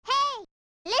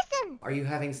Are you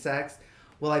having sex?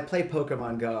 Well, I play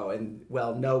Pokemon Go, and,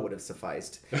 well, no would have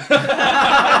sufficed.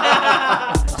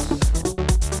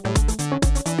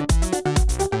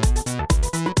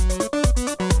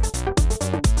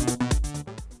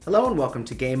 Hello and welcome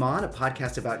to Game On, a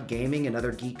podcast about gaming and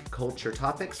other geek culture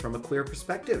topics from a queer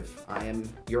perspective. I am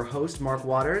your host, Mark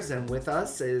Waters, and with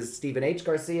us is Stephen H.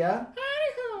 Garcia.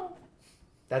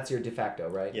 That's your de facto,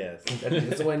 right? Yes.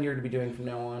 That's the one you're to be doing from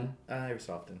now on? Every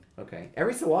so often. Okay.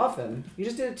 Every so often? You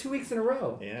just did it 2 weeks in a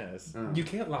row. Yes. Oh. You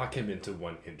can't lock him into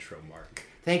one intro, Mark.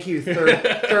 Thank you,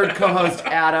 third co-host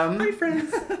Adam. Hi,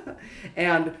 friends.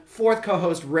 And fourth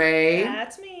co-host Ray.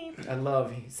 That's me. I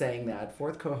love saying that.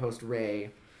 Fourth co-host Ray.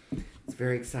 It's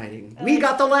very exciting. We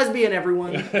got the lesbian,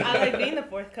 everyone. I like being the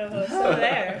fourth co-host over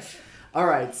there. All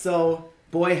right, so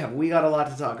boy, have we got a lot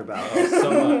to talk about.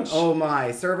 So much. Oh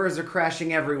my, servers are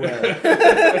crashing everywhere.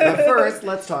 But first,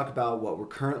 let's talk about what we're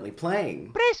currently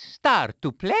playing. Press start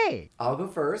to play. I'll go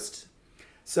first.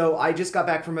 So I just got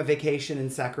back from a vacation in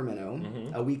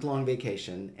Sacramento, a week-long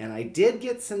vacation, and I did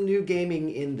get some new gaming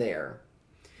in there.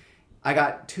 I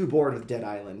got too bored with Dead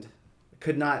Island.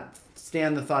 Could not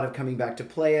stand the thought of coming back to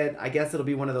play it. I guess it'll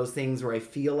be one of those things where I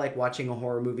feel like watching a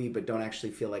horror movie, but don't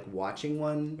actually feel like watching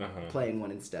one, playing one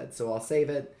instead. So I'll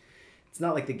save it. It's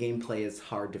not like the gameplay is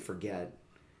hard to forget,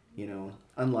 you know,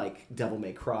 unlike Devil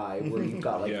May Cry, where you've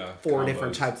got like four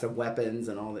different types of weapons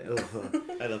and all the...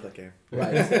 I love that game.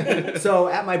 Right. So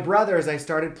at my brother's, I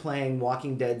started playing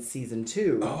Walking Dead Season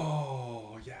 2.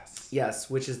 Oh, yes.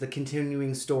 Yes, which is the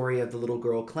continuing story of the little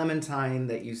girl Clementine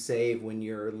that you save when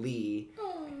you're Lee.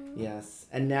 Yes.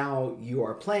 And now you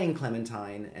are playing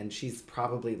Clementine, and she's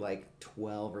probably like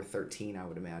 12 or 13, I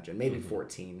would imagine. Maybe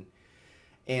 14.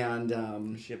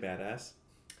 And... Is she a badass?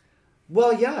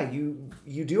 Well, yeah,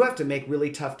 you do have to make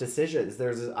really tough decisions.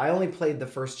 I only played the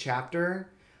first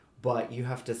chapter, but you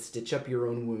have to stitch up your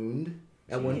own wound.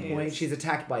 At one point, she's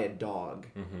attacked by a dog.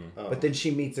 But then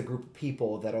she meets a group of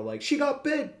people that are like, she got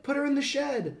bit, put her in the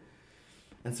shed.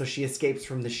 And so she escapes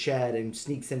from the shed and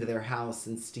sneaks into their house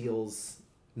and steals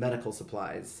medical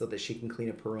supplies so that she can clean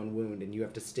up her own wound, and you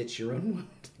have to stitch your own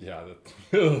wound. Yeah,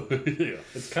 yeah.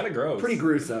 It's kind of gross. Pretty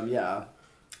gruesome, yeah.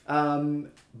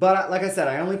 But like I said,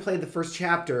 I only played the first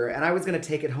chapter, and I was going to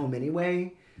take it home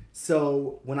anyway.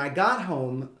 So when I got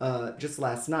home just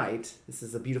last night, this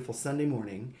is a beautiful Sunday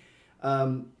morning,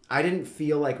 I didn't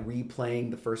feel like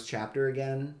replaying the first chapter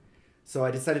again. So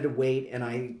I decided to wait, and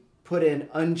I put in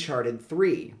Uncharted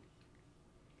 3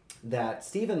 that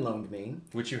Steven loaned me.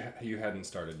 Which you hadn't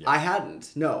started yet. I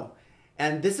hadn't, no.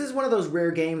 And this is one of those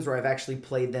rare games where I've actually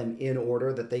played them in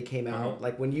order that they came out.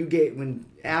 Like when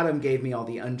Adam gave me all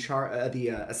the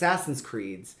Assassin's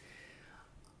Creeds,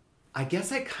 I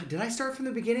guess did I start from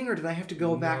the beginning, or did I have to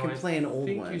go back and play an old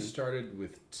one? I think you started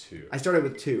with 2. I started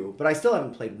with 2, but I still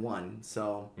haven't played 1.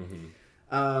 So,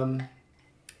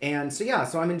 and so yeah,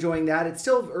 so I'm enjoying that. It's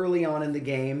still early on in the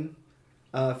game.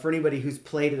 For anybody who's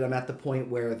played it, I'm at the point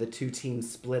where the two teams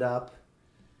split up.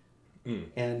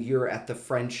 And you're at the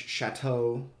French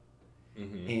chateau.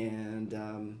 And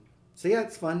so yeah,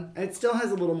 it's fun. And it still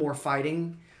has a little more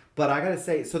fighting. But I gotta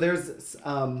say, so there's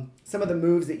some of the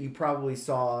moves that you probably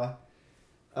saw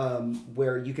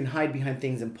where you can hide behind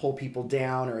things and pull people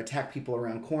down or attack people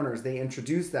around corners. They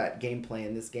introduced that gameplay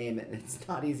in this game, and it's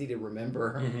not easy to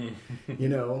remember. You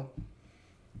know?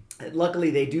 Luckily,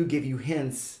 they do give you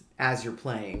hints as you're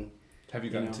playing. Have you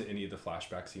gotten to any of the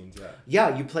flashback scenes yet?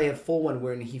 Yeah, you play a full one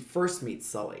when he first meets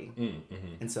Sully.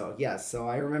 And so, yes, so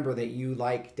I remember that you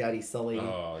like Daddy Sully.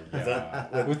 Oh,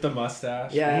 yeah. With the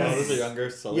mustache? Yes. Oh, those are younger,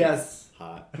 Sully. Yes.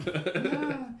 Hot.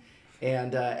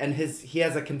 And he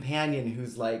has a companion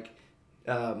who's like...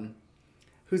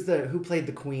 Who played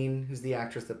the Queen? Who's the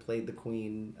actress that played the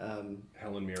Queen?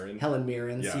 Helen Mirren. Helen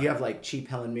Mirren. Yeah. So you have like cheap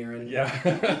Helen Mirren.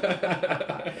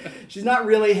 Yeah. She's not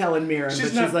really Helen Mirren,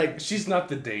 she's not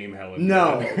the Dame Helen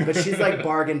No, Mirren. but she's like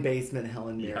bargain basement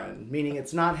Helen Mirren. Yeah. Meaning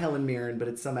it's not Helen Mirren, but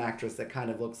it's some actress that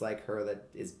kind of looks like her that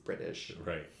is British.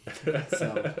 Right.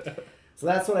 So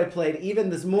that's what I played even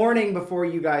this morning before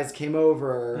you guys came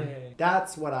over. Yay.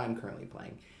 That's what I'm currently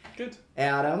playing. Good.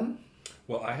 Adam?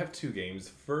 Well, I have 2 games.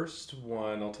 First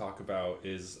one I'll talk about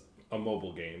is a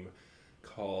mobile game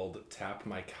called Tap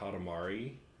My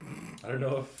Katamari. I don't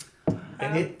know if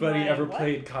anybody ever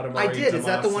played Katamari. I did. Damacy. Is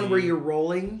that the one where you're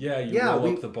rolling? Yeah, you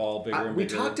roll up the ball bigger and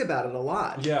bigger. We talked about it a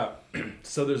lot. Yeah.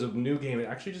 So there's a new game. It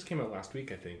actually just came out last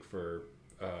week, I think, for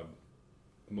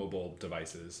mobile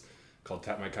devices called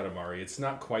Tap My Katamari. It's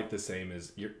not quite the same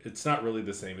as... It's not really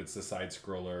the same. It's a side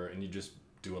scroller, and you just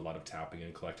do a lot of tapping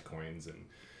and collect coins and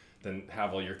then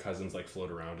have all your cousins like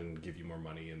float around and give you more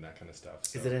money and that kind of stuff.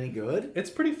 So Is it any good? it's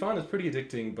pretty fun. It's pretty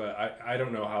addicting, but I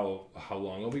don't know how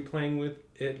long I'll be playing with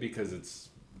it because it's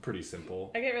pretty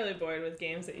simple. I get really bored with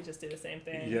games that you just do the same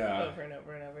thing Yeah. over and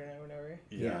over and over and over and over.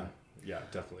 Yeah,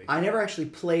 definitely. I never actually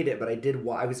played it, but I did.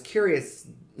 I was curious,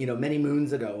 many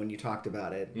moons ago when you talked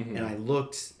about it, Mm-hmm. and I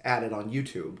looked at it on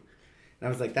YouTube, and I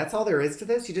was like, "That's all there is to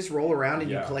this? You just roll around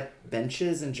and you Yeah. collect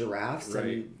benches and giraffes Right.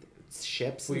 and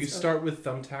ships." Well, and you stuff? start with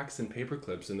thumbtacks and paper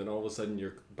clips, and then all of a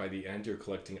sudden, by the end, you're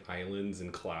collecting islands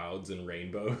and clouds and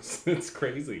rainbows. It's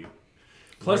crazy.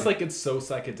 Plus, like, it's so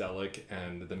psychedelic,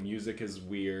 and the music is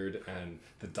weird, and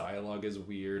the dialogue is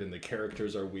weird, and the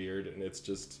characters are weird, and it's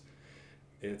just,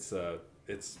 it's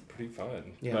pretty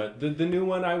fun. Yeah. But the new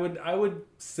one, I would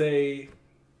say,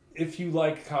 if you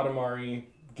like Katamari,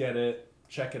 get it,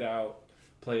 check it out,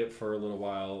 play it for a little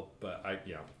while. But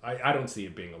I don't see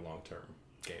it being a long-term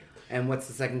game. And what's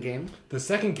the second game? The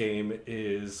second game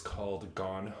is called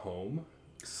Gone Home.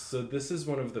 So this is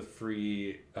one of the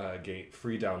free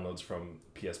downloads from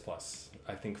PS Plus,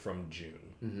 I think from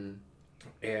June. Mm-hmm.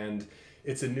 And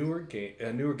it's a newer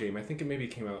game. I think it maybe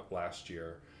came out last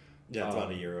year. Yeah, it's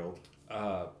about a year old.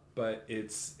 But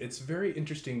it's very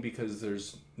interesting because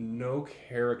there's no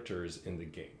characters in the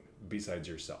game besides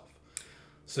yourself.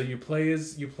 So you play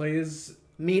as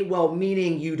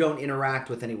Meaning you don't interact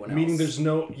with anyone else. Meaning there's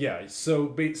no So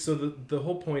the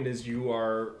whole point is you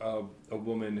are a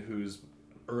woman who's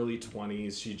early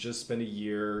 20s. She just spent a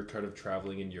year kind of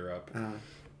traveling in Europe.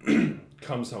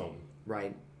 Comes home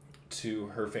right. to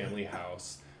her family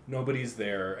house. Nobody's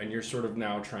there, and you're sort of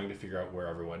now trying to figure out where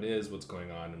everyone is, what's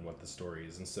going on, and what the story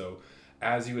is. And so,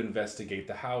 as you investigate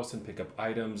the house and pick up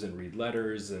items and read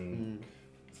letters and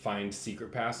find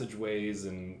secret passageways,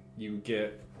 and you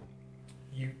get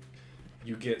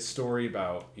story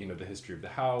about the history of the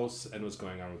house and what's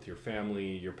going on with your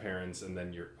family, your parents, and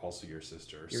then your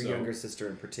sister. Your younger sister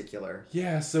in particular.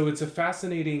 Yeah, so it's a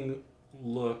fascinating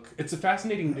look. It's a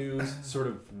fascinating new sort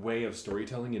of way of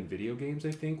storytelling in video games,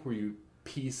 I think, where you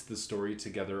piece the story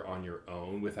together on your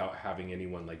own without having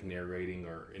anyone like narrating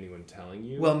or anyone telling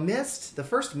you. Well, the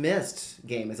first Myst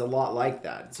game is a lot like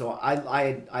that. So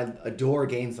I adore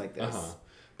games like this.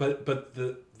 But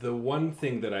the one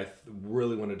thing that I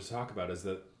really wanted to talk about is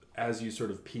that as you sort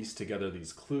of piece together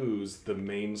these clues, the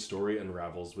main story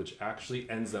unravels, which actually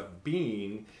ends up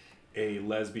being a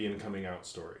lesbian coming out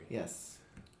story. Yes.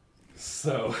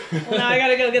 So Well, now I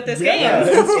gotta go get this game.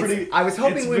 it's pretty. I was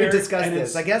hoping it's we would very- discuss and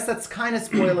this. it's- I guess that's kind of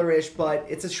spoilerish, but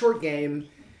it's a short game,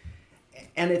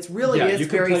 and it's really you is can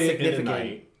very play it in a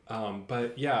significant. night.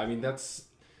 But yeah, I mean that's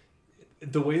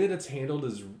the way that it's handled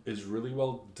is really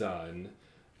well done,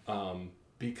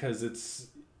 because it's.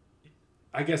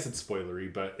 I guess it's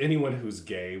spoilery, but anyone who's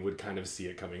gay would kind of see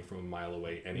it coming from a mile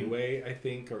away anyway, I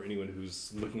think, or anyone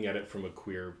who's looking at it from a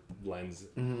queer lens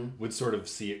would sort of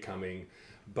see it coming.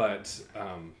 But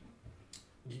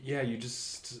you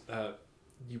just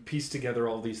you piece together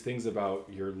all these things about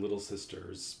your little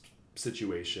sister's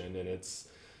situation, and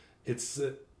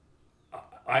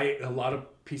a lot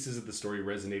of pieces of the story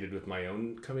resonated with my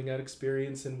own coming out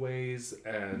experience in ways,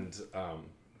 and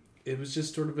it was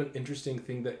just sort of an interesting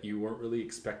thing that you weren't really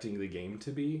expecting the game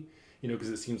to be, because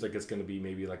it seems like it's going to be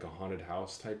maybe like a haunted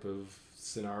house type of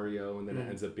scenario, and then it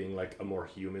ends up being like a more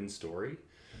human story.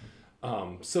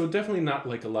 So definitely not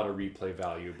like a lot of replay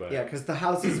value, but Yeah, because the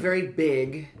house is very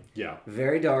big, yeah.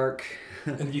 very dark.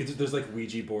 And there's like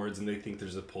Ouija boards, and they think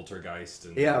there's a poltergeist.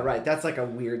 And Yeah, right. That's like a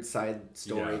weird side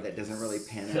story Yeah. that doesn't really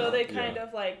pan out. So they kind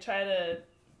of like try to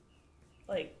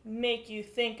like make you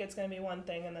think it's gonna be one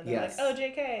thing, and then they're Yes. like, "Oh,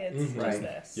 JK, it's just Right.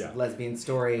 this." Yeah. Lesbian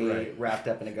story Right. wrapped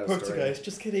up in a ghost story. Poltergeist,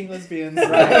 just kidding, lesbians.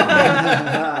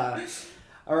 Right.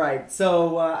 All right.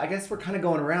 So I guess we're kind of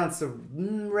going around. So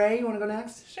Ray, you want to go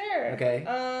next? Sure. Okay.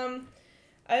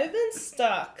 I've been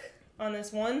stuck on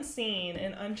this one scene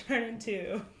in Uncharted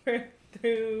 2 for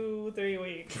 3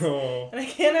 weeks. Oh. And I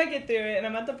cannot get through it, and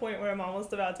I'm at the point where I'm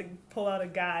almost about to pull out a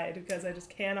guide because I just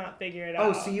cannot figure it out.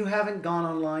 Oh, so you haven't gone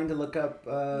online to look up...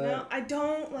 No, I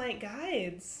don't like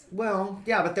guides. Well,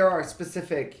 yeah, but there are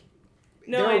specific...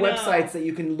 No, there are I know. websites that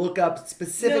you can look up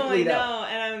specifically. No, I know,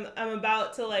 and I'm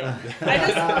about to like...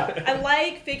 I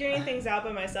like figuring things out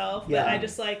by myself, but Yeah. I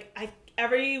just like...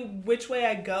 Every which way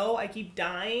I go, I keep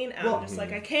dying, and Well- I'm just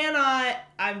like, I cannot...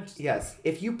 Yes,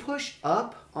 if you push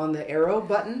up on the arrow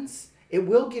buttons, it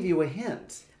will give you a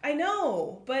hint. I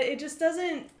know, but it just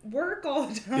doesn't work all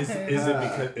the time.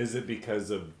 Is it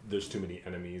because of there's too many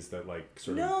enemies that like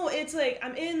sort of? No, it's like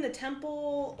I'm in the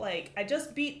temple. Like I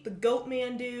just beat the goat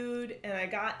man dude, and I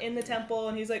got in the temple,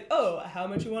 and he's like, "Oh, how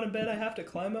much you want to bet I have to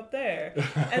climb up there?"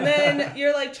 And then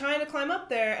you're like trying to climb up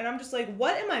there, and I'm just like,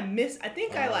 "What am I miss? I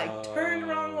think I like turned the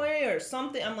wrong way or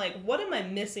something." I'm like, "What am I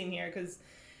missing here?" Because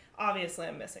obviously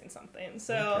I'm missing something.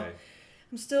 So. Okay.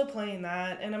 I'm still playing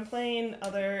that, and I'm playing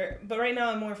other... But right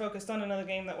now I'm more focused on another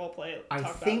game that we'll play. I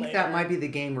think that might be the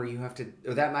game where you have to...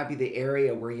 Or that might be the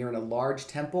area where you're in a large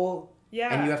temple...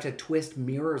 Yeah. And you have to twist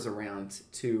mirrors around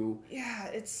to... Yeah,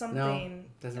 it's something... No,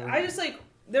 doesn't I just, like...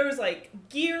 There was, like,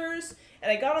 gears, and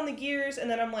I got on the gears,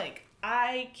 and then I'm like,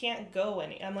 I can't go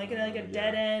any... I'm, like, in, like, a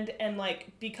dead end, and, like,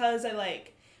 because I,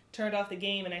 like... turned off the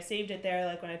game and I saved it there,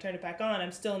 like when I turned it back on,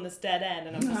 I'm still in this dead end,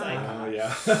 and I'm just like, Oh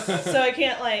yeah. so I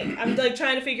can't like, I'm like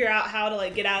trying to figure out how to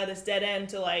like get out of this dead end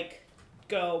to like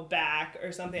go back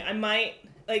or something. I might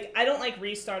like, I don't like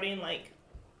restarting like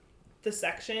the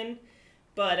section,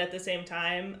 but at the same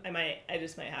time I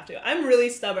just might have to. I'm really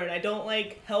stubborn. I don't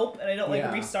like help and I don't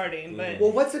like restarting, but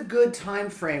well, what's a good time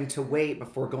frame to wait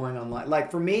before going online?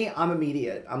 Like for me, I'm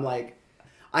immediate. I'm like,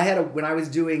 when I was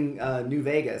doing New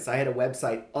Vegas, I had a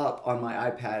website up on my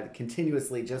iPad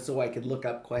continuously just so I could look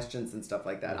up questions and stuff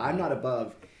like that. I'm not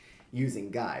above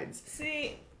using guides.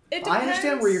 See, it depends. I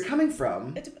understand where you're coming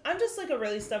from. I'm just like a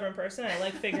really stubborn person. I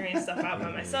like figuring stuff out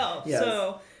by myself. Yes.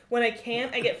 So when I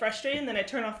can't, I get frustrated, and then I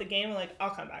turn off the game and like, I'll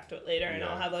come back to it later, and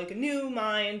I'll have like a new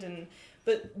mind.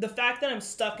 But the fact that I'm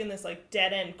stuck in this like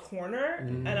dead end corner,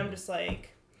 and I'm just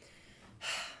like...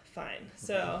 Fine.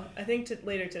 So I think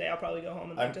later today I'll probably go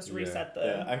home and like just reset the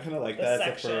Yeah, I'm kind of like the that.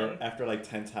 section. After like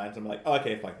 10 times, I'm like, oh,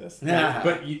 okay, fuck this. Yeah.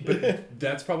 But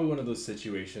that's probably one of those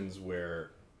situations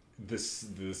where the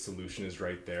solution is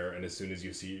right there, and as soon as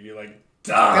you see it, you're like,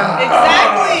 Exactly,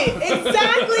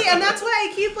 and that's why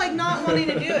I keep like not wanting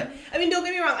to do it. I mean, don't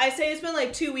get me wrong. I say it's been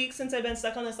like 2 weeks since I've been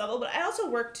stuck on this level, but I also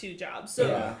work 2 jobs,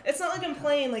 so it's not like I'm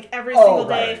playing like every single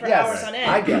day for hours on end.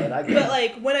 I get it. But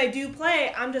like when I do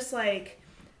play, I'm just like,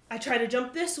 I try to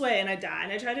jump this way and I die,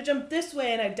 and I try to jump this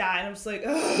way and I die, and I'm just like,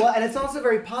 ugh. Well, and it's also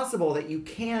very possible that you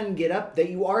can get up, that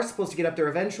you are supposed to get up there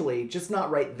eventually, just not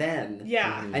right then.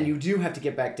 Yeah. And you do have to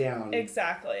get back down.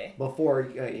 Exactly. Before,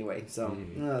 anyway, so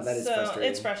that is frustrating.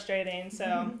 It's frustrating,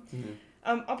 so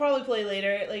I'll probably play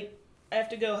later. Like, I have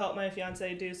to go help my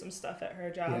fiance do some stuff at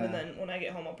her job, and then when I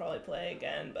get home, I'll probably play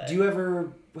again. But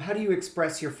how do you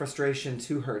express your frustration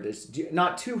to her?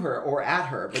 Not to her or at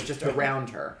her, but just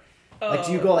around her? Like,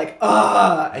 do you go like,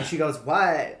 and she goes,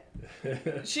 what?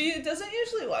 She doesn't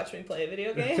usually watch me play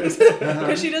video games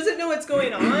because she doesn't know what's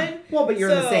going on. Well, but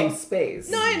you're in the same space.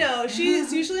 No, I know.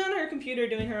 She's usually on her computer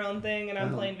doing her own thing, and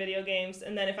I'm playing video games.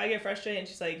 And then if I get frustrated and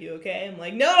she's like, you okay? I'm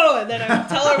like, no! And then I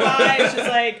tell her why. She's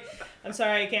like, I'm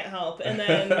sorry, I can't help. And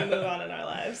then we move on in our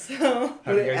lives. So.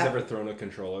 Have you guys ever thrown a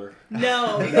controller?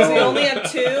 No, because we only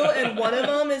have 2, and one of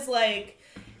them is like...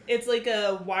 It's like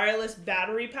a wireless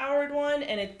battery powered one,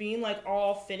 and it's being like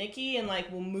all finicky and like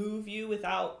will move you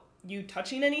without you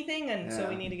touching anything, and so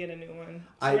we need to get a new one.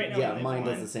 So right now mine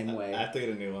does the same way. I have to get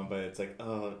a new one, but it's like,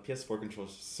 PS4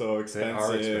 controllers are so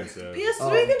expensive. They are expensive.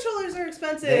 PS3 controllers are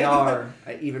expensive. They are.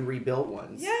 Even rebuilt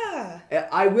ones. Yeah.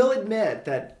 I will admit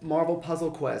that Marvel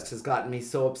Puzzle Quest has gotten me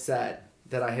so upset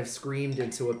that I have screamed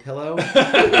into a pillow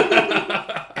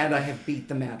and I have beat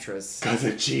the mattress. Because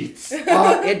it cheats. It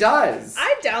does.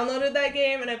 I downloaded that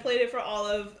game and I played it for all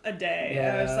of a day.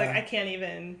 Yeah. And I was like, I can't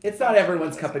even. It's not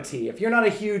everyone's cup of tea. If you're not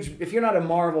a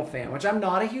Marvel fan, which I'm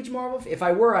not a huge Marvel fan. If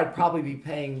I were, I'd probably be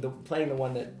playing the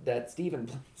one that Steven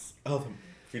plays. Oh, the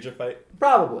Future Fight?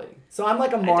 Probably. So I'm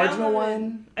like a marginal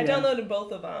one. I downloaded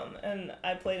both of them and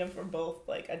I played them for both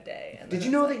like a day. And did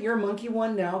you know that your monkey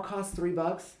one now costs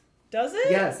 $3? Does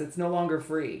it? Yes, it's no longer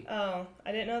free. Oh,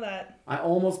 I didn't know that. I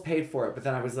almost paid for it, but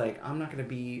then I was like, I'm not going to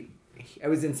be... I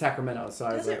was in Sacramento, so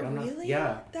I was like, I'm really? not...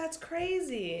 Yeah. That's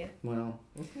crazy. Well,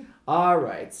 all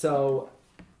right. So,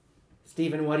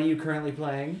 Steven, what are you currently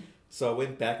playing? So I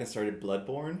went back and started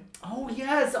Bloodborne. Oh,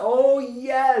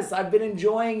 yes. I've been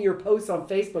enjoying your posts on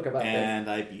Facebook about this. And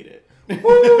I beat it.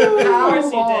 How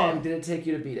long did it take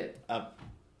you to beat it?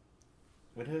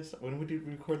 When did we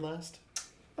record last?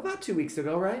 About 2 weeks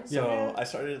ago, right? So I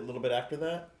started a little bit after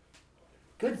that.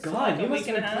 Good God, like you a must week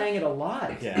have and been a half? playing it a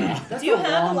lot. Yeah. That's Do you a have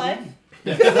a long life?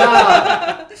 game.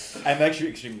 I'm actually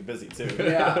extremely busy too.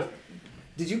 Yeah.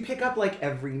 Did you pick up like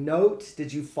every note?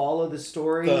 Did you follow the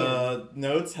story? The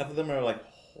notes, half of them are like,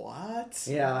 what?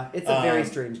 Yeah, it's a very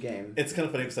strange game. It's kind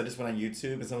of funny because I just went on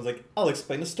YouTube and someone's like, I'll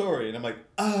explain the story. And I'm like,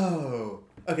 oh,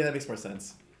 okay, that makes more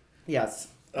sense. Yes.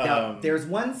 Now, there's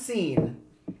one scene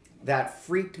that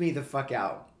freaked me the fuck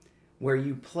out. Where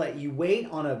you wait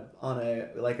on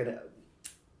a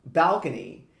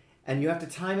balcony, and you have to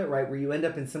time it right. Where you end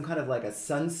up in some kind of like a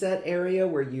sunset area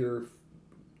where you're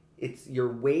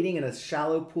waiting in a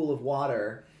shallow pool of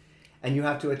water, and you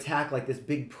have to attack like this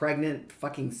big pregnant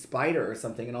fucking spider or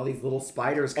something, and all these little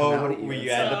spiders come out at you. Where and you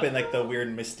stuff. end up in like the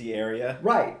weird misty area.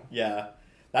 Right. Yeah,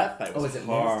 that fight was is it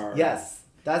hard. mist? Yes.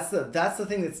 That's the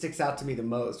thing that sticks out to me the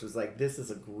most. Was like, this is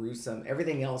a gruesome.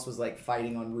 Everything else was like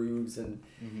fighting on roofs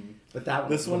but that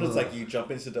This one is like you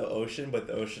jump into the ocean, but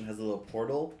the ocean has a little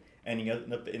portal, and you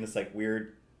end up in this like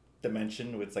weird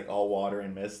dimension with like all water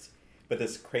and mist. But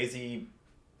this crazy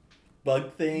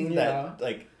bug thing that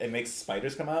like it makes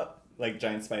spiders come out, like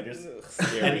giant spiders,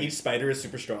 and each spider is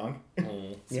super strong.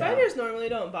 Spiders normally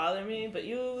don't bother me, but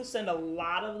you send a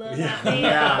lot of them at me.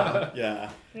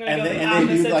 Yeah. I'm gonna And go they the do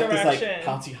opposite like this direction. like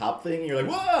bouncy hop thing. And you're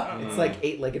like, whoa! It's like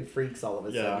 8-legged freaks all of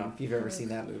a Yeah. sudden. If you've ever seen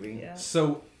that movie. Yeah.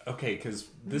 So, okay, because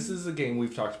this is a game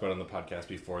we've talked about on the podcast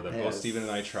before that both Yes. Steven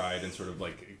and I tried and sort of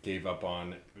like gave up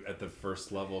on at the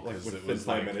first level because Like it within was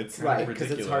 5 like minutes. kind Right, of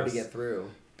because it's hard to ridiculous. get through.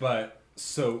 But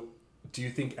so, do you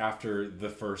think after the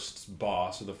first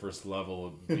boss or the first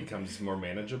level it becomes more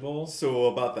manageable? So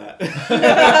about that.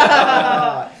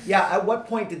 Yeah, at what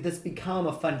point did this become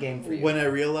a fun game for you? When I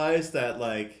realized that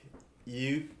like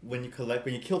when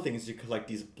you kill things, you collect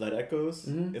these blood echoes.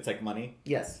 It's like money.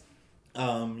 Yes.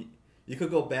 You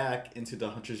could go back into the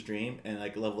hunter's dream and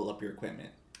like level up your equipment.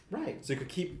 Right. So you could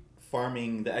keep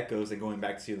farming the echoes and going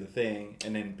back to the thing,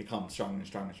 and then become stronger and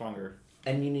stronger and stronger.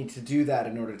 And you need to do that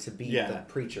in order to beat the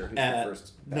preacher who's the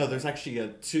first. No, there's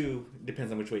actually two.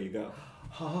 Depends on which way you go.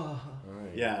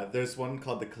 Right. Yeah, there's one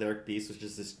called the cleric beast, which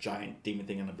is this giant demon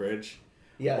thing on the bridge.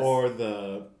 Yes. Or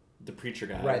the preacher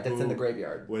guy. Right, that's in the who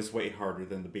graveyard. Was way harder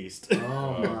than the beast. Oh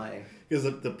my. Because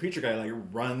the preacher guy like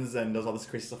runs and does all this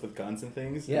crazy stuff with guns and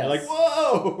things. Yes. And you're like,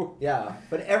 whoa! Yeah,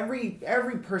 but every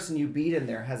person you beat in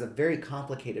there has a very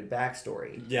complicated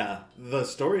backstory. Yeah, the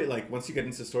story, like, once you get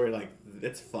into the story, like,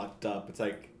 it's fucked up. It's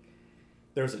like,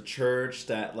 there was a church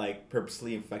that, like,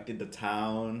 purposely infected the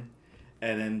town,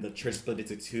 and then the church split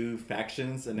into two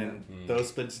factions, and then those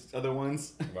split into other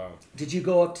ones. Wow. Did you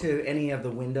go up to any of the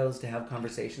windows to have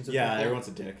conversations with Yeah, people? everyone's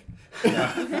a dick.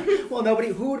 Well,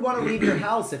 who would want to leave your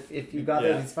house if you got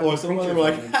these fucking Or some of them creatures were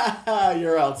like, on you? ha ha,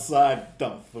 you're outside,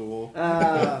 dumb fool.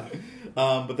 Ah.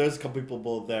 But there's a couple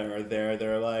people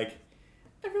they're like,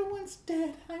 everyone's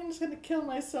dead, I'm just gonna kill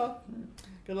myself.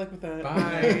 Good luck with that.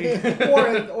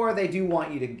 Bye. or they do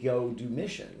want you to go do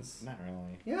missions. Not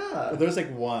really. Yeah. But there's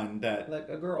like one that Like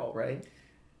a girl, right?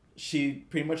 she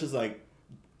pretty much is like,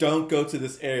 don't go to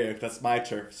this area, that's my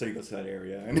turf, so you go to that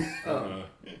area. Oh.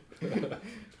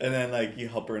 And then like you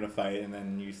help her in a fight, and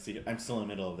then you see, I'm still in the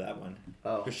middle of that one.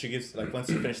 Oh. Because she gives, like, once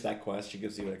you finish that quest, she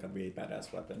gives you like a really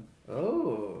badass weapon.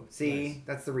 Oh. See, Nice.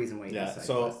 that's the reason why you Yeah, do side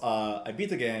so quests. I beat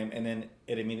the game, and then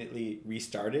it immediately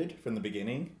restarted from the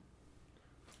beginning.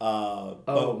 Oh.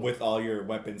 But with all your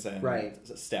weapons and Right.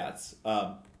 stats.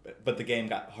 But the game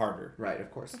got harder. Right, of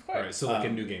course. Of All course. right, so like a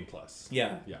new game plus.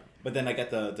 Yeah. Yeah. But then I got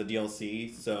the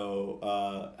DLC,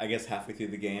 so I guess halfway through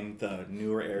the game, the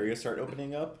newer areas start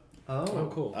opening up. Oh,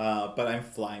 cool. But I'm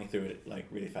flying through it like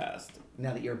really fast.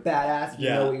 Now that you're badass, you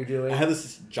know what you're doing. I have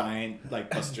this giant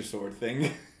like Buster Sword thing.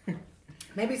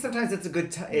 Maybe sometimes it's a good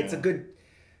it's a Yeah. good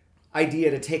idea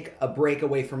to take a break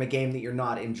away from a game that you're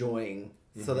not enjoying,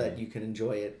 so that you can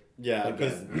enjoy it. Yeah,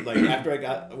 because like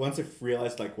after once I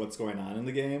realized like what's going on in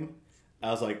the game, I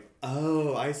was like,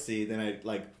 oh, I see. Then I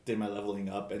like did my leveling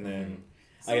up, and then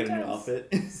I got a new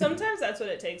outfit. Sometimes that's what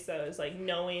it takes, though, is like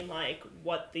knowing like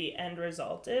what the end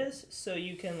result is, so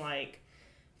you can like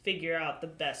figure out the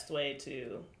best way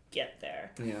to get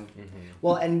there. Yeah.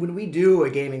 Well, and when we do a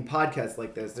gaming podcast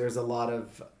like this, there's a lot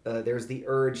of there's the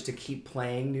urge to keep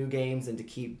playing new games and to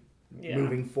keep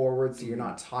moving forward, so you're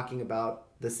not talking about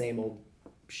the same old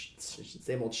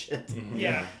shit.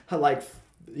 Yeah. Like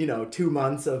 2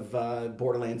 months of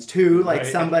Borderlands 2, like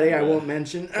Right. somebody I won't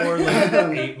mention, Or like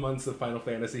 8 months of Final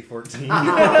Fantasy 14.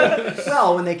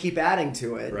 well, when they keep adding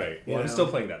to it, Right. you Well, I'm know. still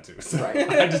playing that too. So Right.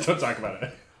 I just don't talk about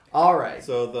it. All right.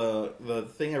 So the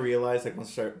thing I realized like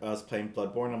once I was playing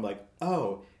Bloodborne, I'm like,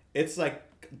 oh, it's like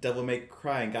Devil May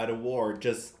Cry and God of War,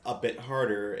 just a bit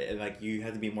harder, and like you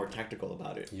have to be more tactical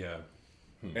about it. Yeah.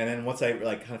 And then once I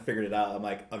like kind of figured it out, I'm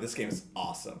like, oh, this game is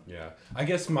awesome. Yeah. I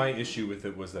guess my issue with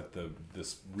it was that the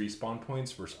respawn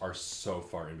points are so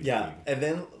far in between. Yeah, and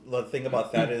then the thing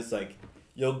about that is like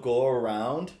you'll go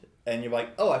around and you're like,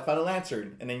 oh, I found a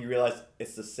lantern, and then you realize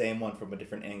it's the same one from a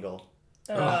different angle.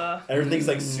 Everything's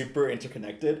like super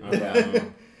interconnected,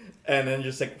 Oh. and then you're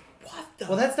just like, what the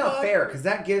Well, that's not fuck? fair because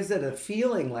that gives it a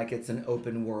feeling like it's an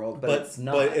open world, but it's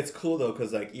not. But it's cool though,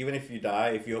 because like even if you die,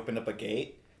 if you open up a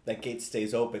gate, that gate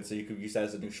stays open, so you could use that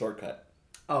as a new shortcut.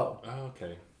 Oh.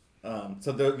 Okay.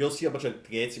 So you'll see a bunch of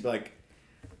gates. You'll be like,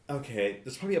 okay,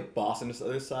 there's probably a boss on this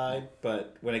other side,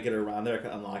 but when I get around there, I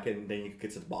can unlock it, and then you can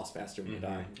get to the boss faster when you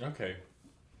die. Okay.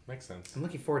 Makes sense. I'm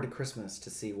looking forward to Christmas to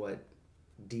see what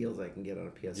deals I can get on a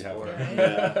PS4.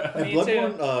 Yeah. Me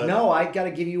Bloodborne. No, I got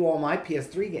to give you all my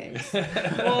PS3 games.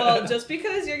 Well, just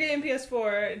because you're getting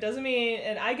PS4 doesn't mean,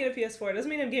 and I get a PS4, doesn't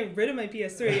mean I'm getting rid of my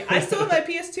PS3. I still have my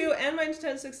PS2 and my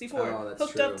Nintendo 64 Oh, that's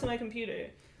hooked true. up to my computer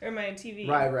or my TV.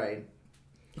 Right.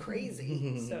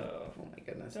 Crazy. So Oh my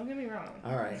goodness. don't get me wrong.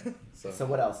 All right. So, So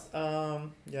what else?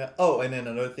 yeah. Oh, and then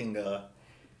another thing,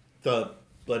 the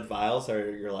blood vials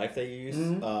are your life that you use.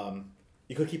 Mm-hmm.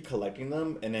 You could keep collecting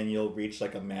them, and then you'll reach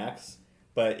like a max.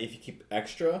 But if you keep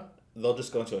extra, they'll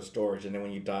just go into a storage, and then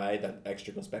when you die, that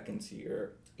extra goes back into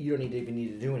your. You don't even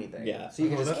need to do anything. Yeah. So you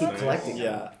can Oh, just that's keep nice. collecting them.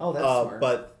 Yeah. Oh, that's smart.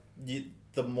 But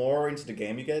the more into the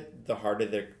game you get, the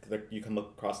harder you come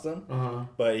across them. Uh-huh.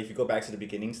 But if you go back to the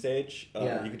beginning stage,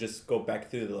 Yeah. you could just go back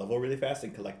through the level really fast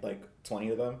and collect like 20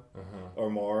 of them or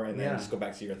more, and then Yeah. just go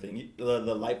back to your thing.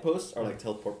 The light posts are like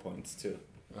teleport points too.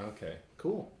 Okay.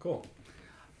 Cool.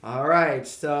 All right,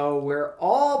 so we're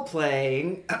all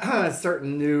playing a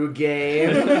certain new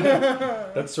game.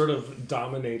 That sort of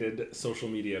dominated social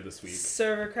media this week.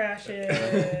 Server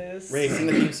crashes. Ray, sing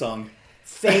the theme song.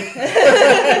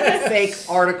 fake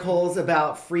articles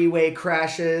about freeway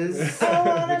crashes. I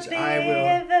wanna Which be I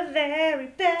will. the very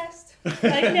best,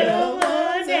 like no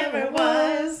one ever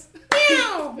was.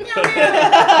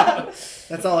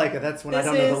 That's all I could. That's when I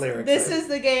don't know the lyrics. This is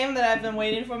the game that I've been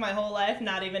waiting for my whole life,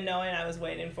 not even knowing I was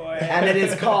waiting for it. And it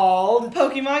is called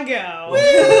Pokemon Go.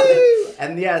 Woo!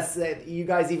 And yes, you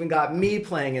guys even got me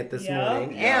playing it this Yeah.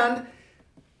 morning. And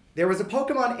there was a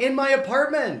Pokemon in my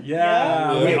apartment.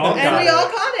 Yeah. Yeah. We all And got we all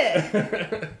it. caught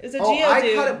it. It's a Oh,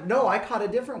 Geodude. I caught a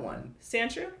different one.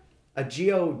 Sandshrew? A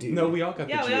Geodude. No, we all got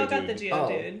Yeah, the we all got Geodude. the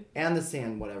Geodude. Oh, and the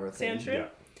sand whatever thing. Sandshrew?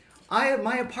 Yeah.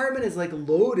 My apartment is like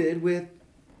loaded with.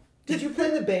 Did you play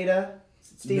the beta,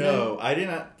 Steven? No, I did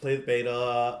not play the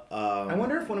beta. I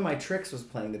wonder if one of my tricks was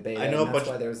playing the beta. I know and a that's bunch-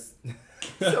 why there's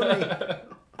so many.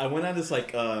 I went on this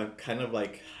like kind of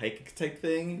like hike type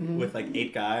thing with like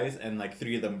 8 guys, and like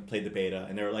 3 of them played the beta,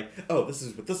 and they were like, "Oh, this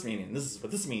is what this means, and this is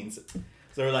what this means." So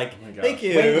they were like, Oh my gosh. "Thank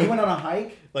you." Wait, you went on a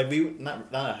hike? Like we not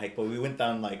a hike, but we went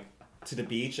down like to the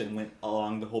beach and went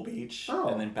along the whole beach Oh.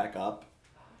 and then back up.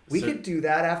 We So- could do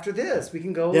that after this. We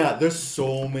can go. Yeah, there's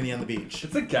so many on the beach.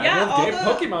 It's a gang Yeah, of all gay the,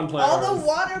 Pokemon players. all the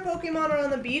water Pokemon are on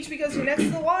the beach because you're next to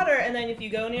the water, and then if you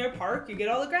go near a park, you get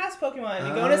all the grass Pokemon. If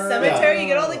you go in a cemetery, you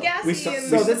get all the gassy We saw- and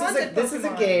So this haunted is a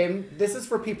Pokemon. game. This is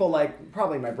for people like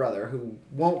probably my brother who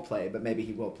won't play, but maybe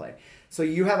he will play. So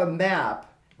you have a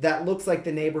map that looks like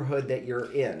the neighborhood that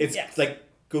you're in. It's Yes. like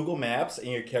Google Maps, and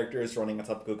your character is running on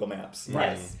top of Google Maps.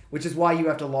 Right. Yes. Which is why you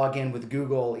have to log in with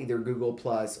Google, either Google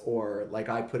Plus or like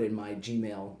I put in my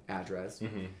Gmail address.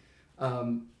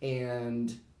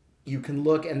 And you can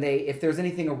look, and if there's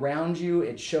anything around you,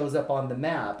 it shows up on the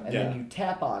map, and then Yeah. you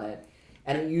tap on it,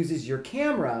 and it uses your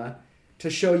camera to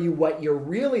show you what you're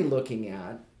really looking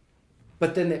at.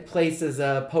 But then it places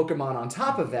a Pokemon on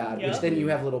top of that, which Yep. then you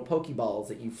have little Pokeballs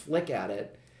that you flick at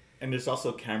it. And there's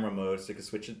also camera mode, so you can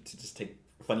switch it to just take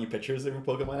funny pictures of your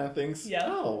Pokemon and things. Yeah.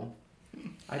 Oh.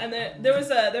 And there was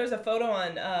a photo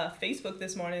on Facebook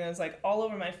this morning that was like all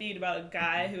over my feed about a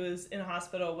guy who was in a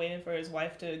hospital waiting for his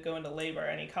wife to go into labor,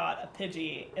 and he caught a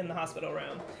Pidgey in the hospital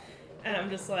room. And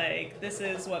I'm just like, this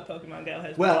is what Pokemon Go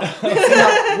has Well, become. see,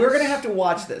 now, we're going to have to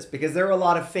watch this because there are a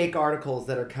lot of fake articles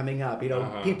that are coming up. You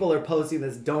know, people are posting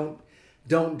this, don't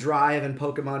drive in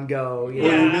Pokemon Go. You know?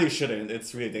 Well, Yeah. you really shouldn't.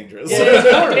 It's really dangerous. Yeah, it's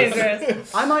so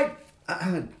dangerous.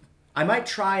 I might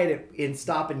try it in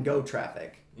stop and go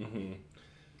traffic.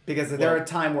 Because there are a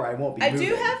time where I won't be I moving.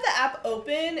 do have the app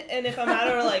open, and if I'm at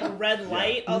a like red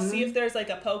light, I'll Mm-hmm. see if there's like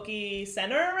a Poke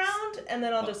Center around, and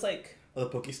then I'll just like, Oh, the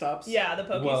Pokestops? yeah, the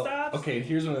Poke Well, Stops. okay,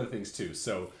 here's one of the things too.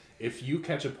 So if you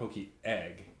catch a Poke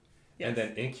egg and Yes.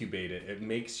 then incubate it, it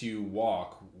makes you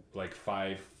walk like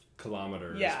 5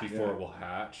 kilometers Yeah. before Yeah. it will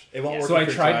hatch. It won't Yeah. work So if I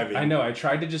you're tried. driving. I know. I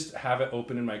tried to just have it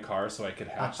open in my car so I could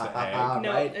hatch the egg. No,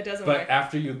 right. it doesn't But work.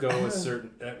 after you go a certain,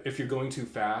 if you're going too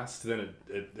fast, then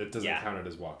it doesn't Yeah. count it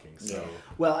as walking. So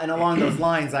Well, and along those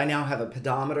lines, I now have a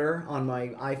pedometer on my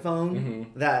iPhone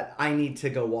that I need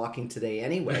to go walking today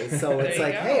anyway. So it's you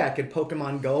like, go. hey, I could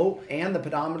Pokemon Go and the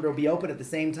pedometer will be open at the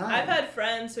same time. I've had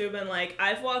friends who've been like,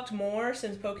 I've walked more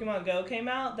since Pokemon Go came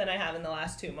out than I have in the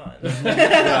last 2 months.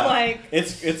 Yeah. I'm like,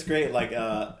 It's great. Like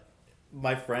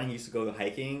my friend used to go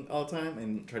hiking all the time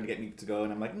and tried to get me to go,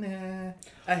 and I'm like, nah,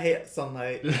 I hate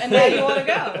sunlight. And now you want to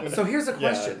go. So here's a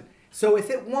question. So if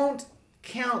it won't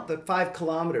count the 5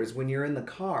 kilometers when you're in the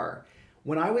car,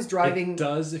 when I was driving... It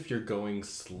does if you're going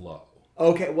slow.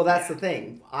 Okay, well that's the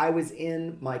thing. I was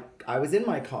in my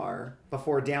car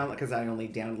before because I only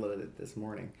downloaded it this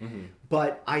morning. Mm-hmm.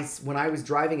 But when I was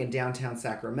driving in downtown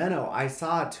Sacramento, I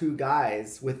saw 2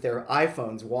 guys with their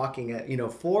iPhones walking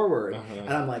forward, and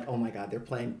I'm like, oh my god, they're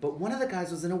playing. But one of the guys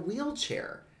was in a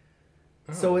wheelchair.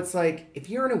 Oh. So it's like if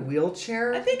you're in a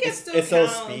wheelchair, I think it's still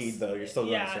speed though. You're still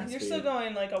going you're still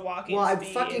going like a walking. Well, speed.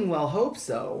 I fucking well hope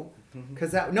so.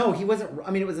 Because he wasn't.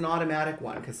 I mean, it was an automatic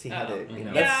one because he had to.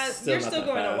 Yeah, you're still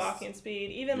going at walking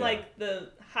speed. Even like the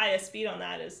highest speed on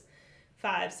that is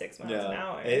 5-6 miles an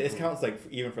hour. It counts like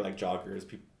even for like joggers.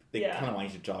 People they kind of want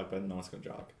you to jog, but no one's gonna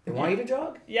jog. They want you to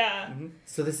jog. Yeah. Mm-hmm.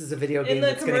 So this is a video game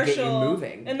that's gonna get you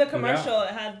moving. In the commercial,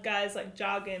 it had guys like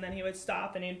jogging, then he would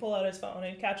stop and he'd pull out his phone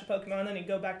and he'd catch a Pokemon, and then he'd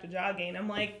go back to jogging. I'm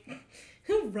like,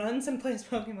 who runs and plays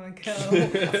Pokemon Go?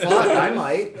 Fuck, I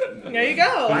might. There you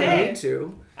go. I need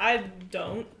to. I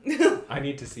don't. I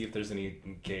need to see if there's any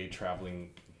gay traveling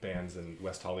bands in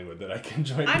West Hollywood that I can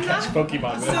join and catch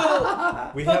Pokemon with.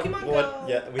 So, we Pokemon Go. Go.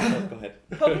 Yeah, we have. Go ahead.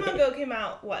 Pokemon Go came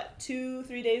out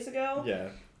 2-3 days ago. Yeah.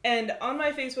 And on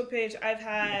my Facebook page, I've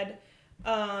had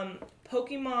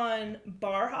Pokemon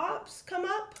bar hops come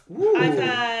up. Ooh. I've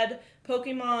had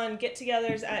Pokemon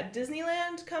get-togethers at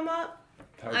Disneyland come up.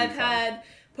 I've had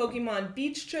Pokemon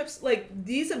beach trips. Like,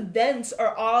 these events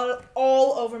are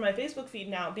all over my Facebook feed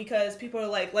now because people are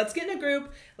like, let's get in a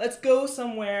group, let's go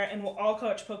somewhere, and we'll all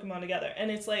catch Pokemon together. And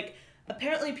it's like,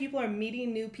 apparently people are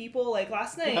meeting new people. Like,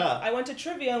 last night, I went to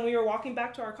trivia and we were walking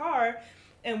back to our car,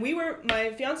 and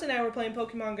my fiance and I were playing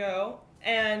Pokemon Go,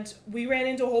 and we ran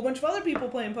into a whole bunch of other people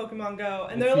playing Pokemon Go,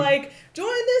 and they're like, join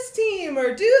this team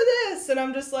or do this, and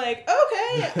I'm just like,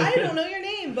 okay, I don't know your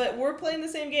name, but we're playing the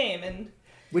same game. And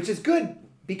which is good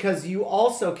because you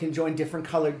also can join different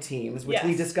colored teams, which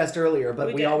we discussed earlier,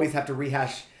 but we always have to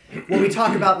rehash what we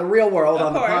talk about in the real world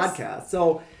on the podcast.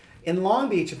 So in Long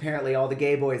Beach, apparently all the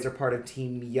gay boys are part of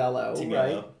Team Yellow, right?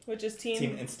 Yellow. Which is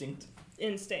Team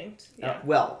Instinct. Yeah.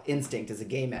 Well, Instinct is a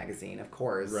gay magazine, of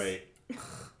course. Right.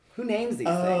 Who names these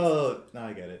things? Oh, now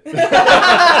I get it. Well,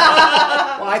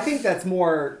 I think that's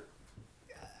more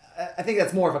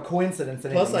of a coincidence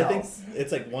than anything else. Plus, I think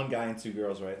it's like one guy and 2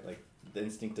 girls, right? Like, the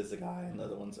Instinct is a guy and the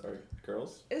other ones are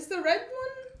girls. Is the red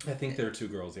one? I think there are 2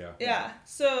 girls, yeah. Yeah.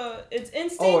 So it's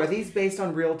Instinct. Oh, are these based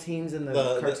on real teams in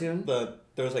the cartoon?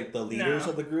 There's like the leaders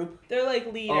of the group. They're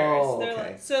like leaders. Oh, They're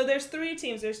okay. so there's 3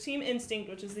 teams. There's Team Instinct,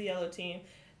 which is the yellow team.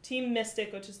 Team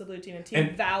Mystic, which is the blue team, and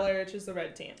Team Valor, which is the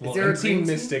red team. Well, is there a Team green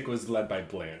Mystic was led by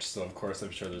Blanche, so of course I'm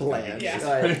sure there's Blanche.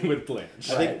 Starting with Blanche.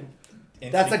 I think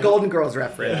that's a Golden Girls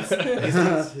reference.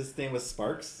 His name was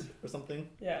Sparks or something.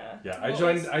 Yeah. Yeah,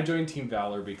 I joined Team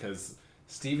Valor because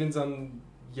Steven's on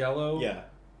yellow. Yeah.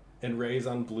 And Ray's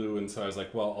on blue, and so I was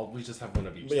like, well, we just have one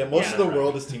of each. But yeah, most of the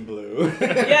world is Team Blue.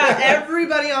 Yeah,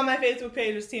 everybody on my Facebook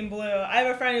page is Team Blue. I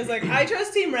have a friend who's like, I chose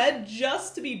Team Red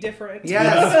just to be different.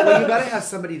 Yes, well, you gotta have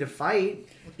somebody to fight.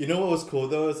 You know what was cool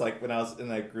though is like when I was in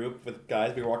that group with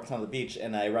guys, we were walking on the beach,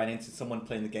 and I ran into someone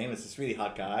playing the game. It's this really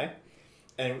hot guy,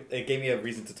 and it gave me a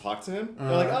reason to talk to him.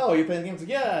 They're like, "Oh, you're playing the game?" I was like,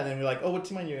 "Yeah," and then we're like, "Oh, what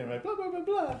team are you?" And I'm like, "Blah blah blah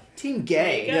blah." Team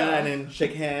Gay. Yeah, and then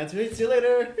shake hands. See you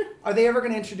later. Are they ever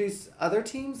going to introduce other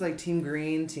teams like Team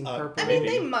Green, Team Purple? I mean,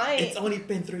 they might. It's only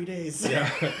been 3 days. Yeah.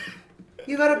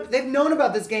 They've known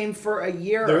about this game for a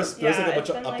year. There's like a bunch it's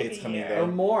of been like updates a coming year. though. or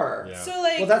more. Yeah. So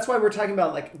like, Well, that's why we're talking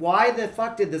about like why the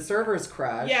fuck did the servers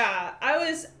crash? yeah, I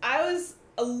was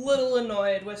a little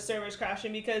annoyed with servers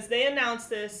crashing because they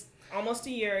announced this almost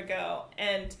a year ago,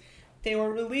 and they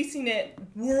were releasing it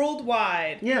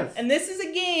worldwide. Yes. And this is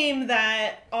a game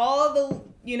that all the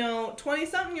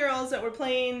 20-something-year-olds that were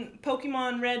playing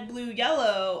Pokemon Red, Blue,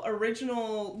 Yellow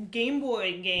original Game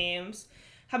Boy games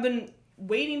have been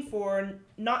waiting for,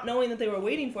 not knowing that they were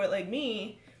waiting for it, like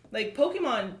me. Like,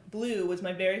 Pokemon Blue was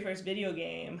my very first video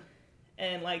game,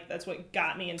 and like that's what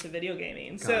got me into video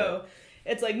gaming.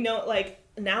 It's like, no, like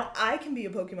now I can be a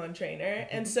Pokemon trainer,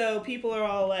 and so people are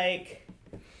all like,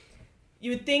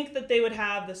 you would think that they would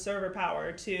have the server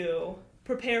power to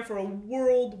prepare for a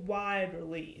worldwide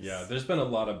release. Yeah, there's been a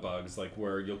lot of bugs, like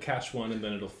where you'll catch one and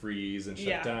then it'll freeze and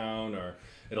shut down, or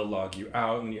it'll log you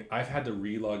out. And I've had to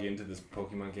re-log into this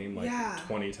Pokemon game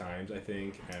 20 times, I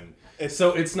think. And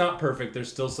so it's not perfect.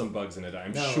 There's still some bugs in it.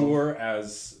 I'm sure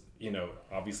as,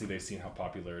 obviously they've seen how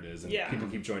popular it is and people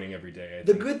keep joining every day.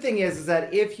 The good thing is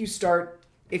that if you start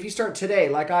today,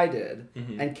 like I did,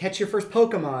 and catch your first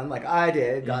Pokemon, like I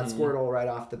did, got Squirtle right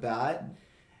off the bat,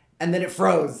 and then it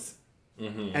froze,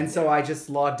 And so I just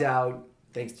logged out.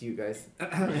 Thanks to you guys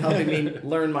helping me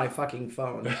learn my fucking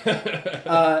phone.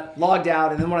 Logged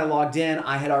out, and then when I logged in,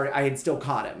 I had still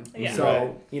caught him. Yeah.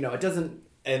 So it doesn't.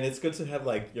 And it's good to have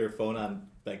like your phone on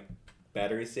like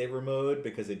battery saver mode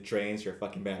because it drains your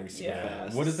fucking battery super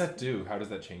fast. What does that do? How does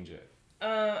that change it?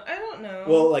 I don't know.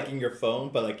 Well, like in your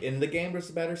phone, but like in the game, there's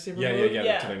a battery saver mode. Yeah.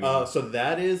 That's what I mean. So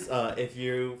that is if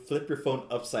you flip your phone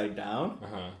upside down,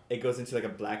 it goes into like a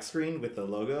black screen with the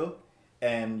logo.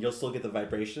 And you'll still get the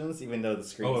vibrations even though the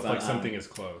screen's if not like on. something is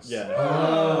close. Yeah.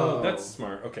 Oh, that's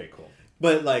smart. Okay, cool.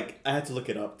 But like I had to look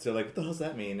it up to like what the hell does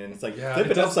that mean? And it's like flip it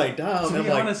does, upside down. To and be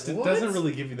I'm honest, like, it doesn't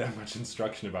really give you that much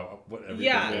instruction about what everything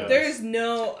is. there's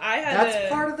no. That's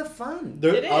part of the fun.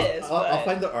 I'll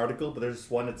find the article, but there's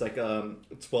one. It's like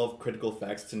 12 critical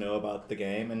facts to know about the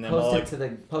game, and then Post like, it to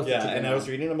the. yeah, and I was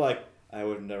reading. I'm like, I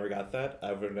would have never got that.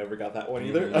 I would have never got that one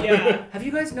either. Yeah. Have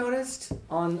you guys noticed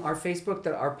on our Facebook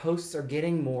that our posts are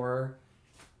getting more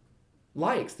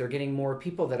likes? They're getting more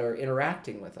people that are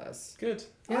interacting with us. Good.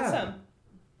 Yeah. Awesome.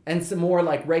 And some more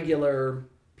like regular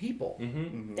people.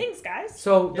 Thanks, guys.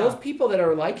 So those people that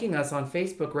are liking us on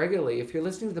Facebook regularly, if you're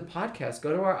listening to the podcast,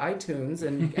 go to our iTunes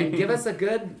and give us a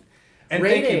good And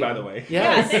rating. thank you, by the way.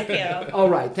 Yeah, Yes. thank you. All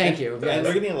right, thank you. And Yes.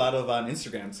 we're getting a lot of on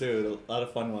Instagram too. A lot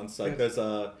of fun ones. Like there's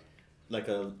a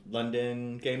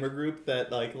London gamer group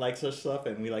that like likes our stuff,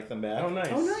 and we like them back. Oh, nice.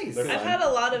 Oh, nice. They're I've fun. had a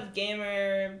lot of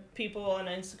gamer people on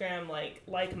Instagram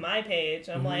like my page.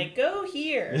 I'm like, go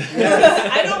here.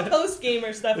 I don't post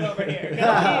gamer stuff over here.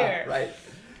 Go here. Right.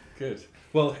 Good.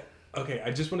 Well, okay,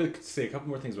 I just want to say a couple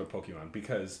more things about Pokemon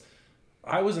because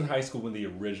I was in high school when the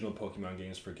original Pokemon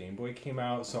games for Game Boy came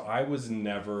out, so I was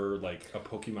never like a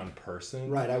Pokemon person.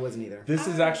 Right, I wasn't either. This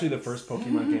is actually the first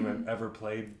Pokemon game I've ever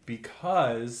played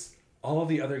because all of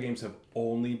the other games have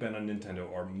only been on Nintendo,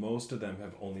 or most of them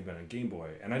have only been on Game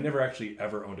Boy, and I never actually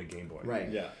ever owned a Game Boy. Right.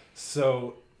 Yeah.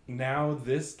 So now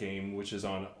this game, which is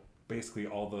on basically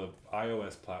all the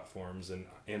iOS platforms and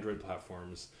Android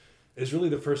platforms, is really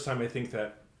the first time I think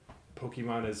that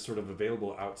Pokemon is sort of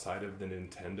available outside of the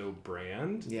Nintendo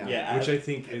brand. Yeah. Yeah. Which I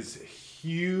think is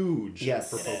huge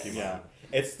Yes. for It Pokemon. is. Yeah.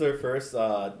 It's their first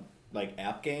like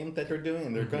app game that they're doing,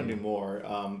 and they're going to do more.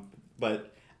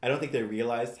 But I don't think they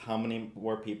realized how many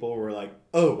more people were like,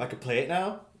 "Oh, I could play it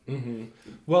now." Mm-hmm.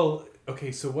 Well,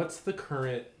 okay. So what's the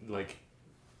current like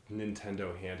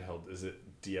Nintendo handheld? Is it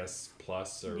DS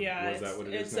Plus or Yeah, was that what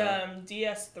it is it's now?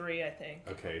 DS3, I think.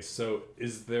 Okay, so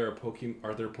is there a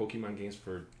Are there Pokemon games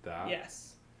for that?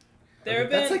 Yes. There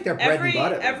have That's been like their bread and every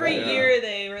butter, every right? year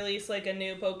they release like a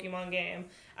new Pokemon game.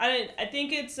 I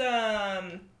think it's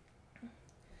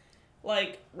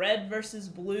like red versus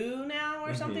blue now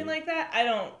or something like that. I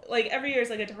don't like every year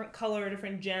it's like a different color, a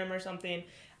different gem or something.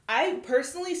 I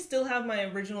personally still have my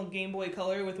original Game Boy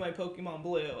Color with my Pokemon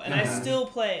Blue, and I still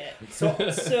play it.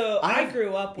 So I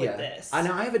grew up with this. I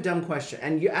know. I have a dumb question,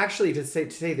 and you actually to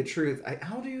say the truth.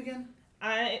 how old are you again?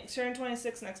 I turn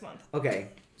 26 next month. Okay,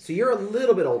 so you're a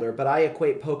little bit older, but I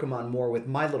equate Pokemon more with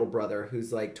my little brother,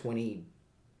 who's like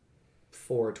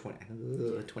 24,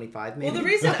 25 maybe. Well, the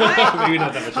reason Maybe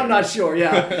not that much I'm not sure.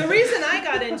 Yeah. the reason I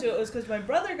got into it was because my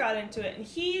brother got into it, and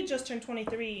he just turned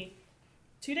 23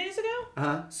 2 days ago.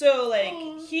 Uh-huh. So like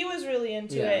he was really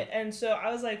into Yeah. it, and so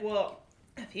I was like, well,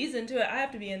 if he's into it, I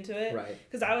have to be into it, Right.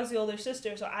 Because I was the older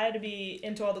sister, so I had to be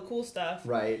into all the cool stuff,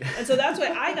 Right. And so that's why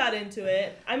I got into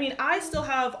it. I mean, I still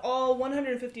have all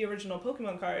 150 original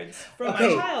Pokemon cards from my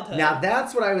childhood. Now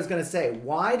that's what I was gonna say.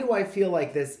 Why do I feel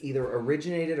like this either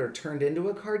originated or turned into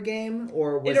a card game,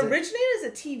 or was it originated as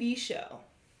a TV show.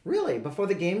 Really before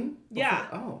the game? Yeah.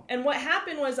 Oh. And what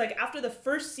happened was, like, after the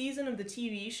first season of the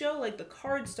TV show, like, the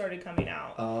cards started coming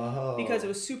out. Oh. Because it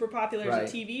was super popular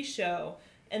as a TV show.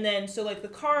 And then, so, like, the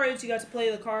cards, you got to play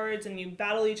the cards and you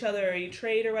battle each other or you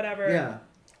trade or whatever. Yeah.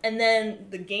 And then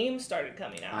the game started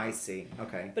coming out. I see.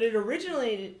 Okay. But it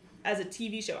originated as a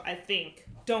TV show, I think.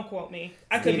 Don't quote me.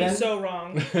 I could be Steven? so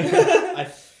wrong. I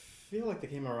feel like they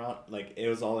came around like it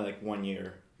was all in like 1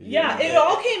 year. Yeah, it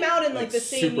all came out in, like the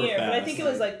same super year. But I fast, think it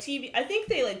was, like, TV... I think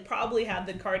they, like, probably had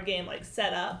the card game, like,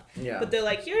 set up. Yeah. But they're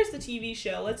like, here's the TV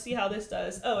show. Let's see how this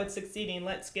does. Oh, it's succeeding.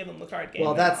 Let's give them the card game.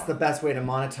 Well, that's now. the best way to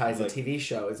monetize a Like- TV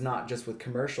show is not just with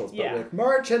commercials, but Yeah. with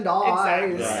merchandise.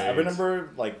 Exactly. Yeah, I Right.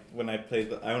 remember like when I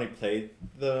only played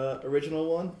the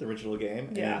original one, the original game,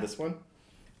 and Yeah. then this one.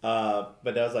 But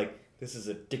I was like, this is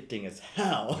addicting as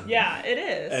hell. Yeah, it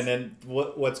is. And then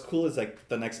what's cool is like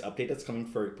the next update that's coming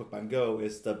for Pokemon Go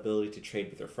is the ability to trade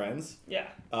with your friends. Yeah.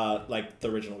 Like the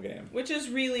original game. Which is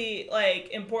really like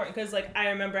important because like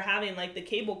I remember having like the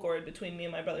cable cord between me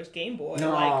and my brother's Game Boy,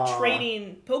 like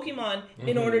trading Pokemon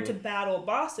in order to battle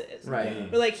bosses.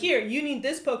 Right. We're like, here, you need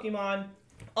this Pokemon.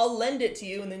 I'll lend it to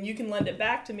you, and then you can lend it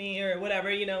back to me, or whatever,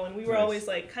 and we were always,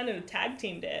 like, kind of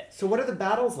tag-teamed it. So what are the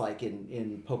battles like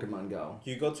in Pokemon Go?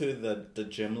 You go to the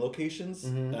gym locations,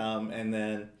 and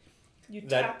then... You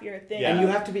tap your thing. Yeah. And you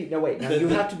have to be... No, wait. Now, you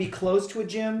have to be close to a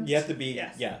gym? You have to be...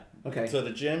 Yes. Yeah. Okay. So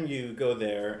the gym, you go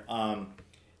there,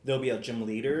 there'll be a gym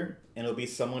leader, and it'll be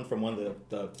someone from one of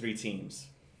the 3 teams.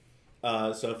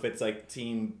 So if it's, like,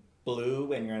 Team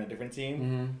Blue, and you're on a different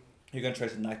team... You're going to try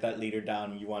to knock that leader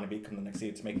down, and you want to become the next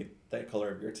leader to make it the color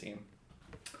of your team.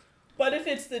 But if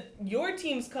it's your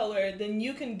team's color, then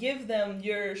you can give them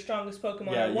your strongest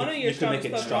Pokemon, or one of your strongest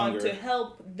Pokemon stronger. to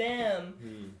help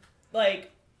them,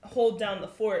 like, hold down the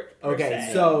fort, per Okay,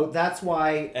 se. so that's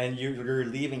why... And you're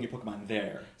leaving your Pokemon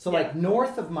there. So, like,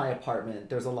 north of my apartment,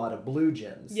 there's a lot of blue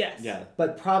gyms. Yes. Yeah.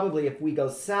 But probably if we go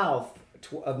south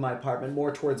of my apartment,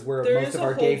 more towards where There most is of a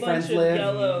our whole gay bunch friends of live.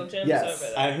 yellow gyms Yes.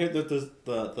 over there. I hear that there's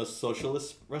the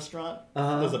socialist restaurant.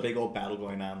 There's a big old battle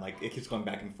going on. Like, it keeps going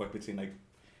back and forth between, like,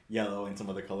 yellow and some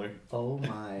other color. Oh,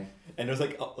 my. And there's,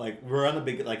 like, we're on a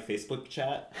big, like, Facebook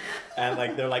chat. And,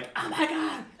 like, they're like, oh, my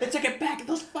God, they took it back,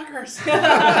 those fuckers.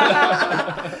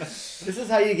 This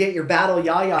is how you get your battle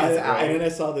yayas out. And then I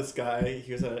saw this guy.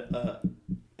 He was in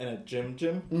a gym,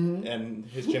 and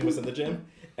his gym was in the gym,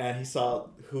 and he saw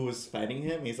who was fighting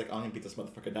him. And he's like, "I'm gonna beat this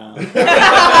motherfucker down."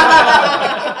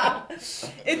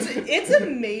 It's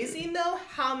amazing though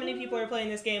how many people are playing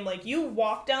this game. Like you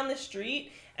walk down the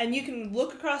street and you can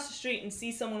look across the street and see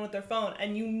someone with their phone,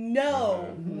 and you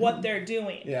know what they're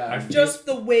doing. Yeah. Just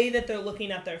the way that they're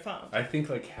looking at their phone. I think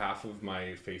like half of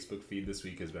my Facebook feed this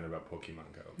week has been about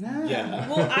Pokemon Go. Yeah.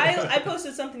 Well, I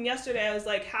posted something yesterday. I was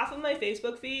like, half of my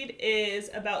Facebook feed is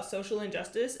about social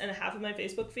injustice, and half of my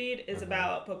Facebook feed is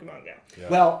about Pokemon Go. Yeah.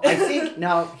 Well, I think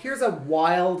now here's a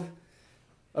wild...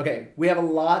 Okay, we have a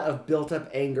lot of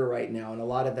built-up anger right now, and a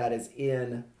lot of that is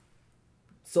in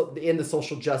the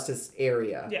social justice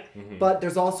area. Yeah. But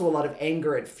there's also a lot of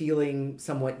anger at feeling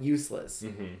somewhat useless.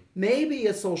 Maybe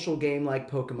a social game like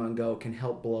Pokemon Go can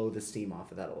help blow the steam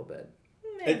off of that a little bit.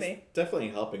 Maybe. It's definitely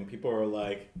helping. People are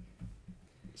like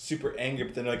super angry,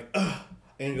 but then they're like, ugh,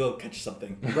 I'm gonna go catch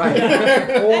something. Right.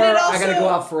 Or I gotta go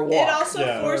out for a walk. It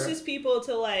also forces people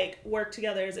to like work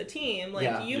together as a team.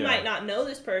 Like you might not know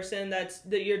this person that's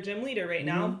your gym leader right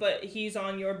now, but he's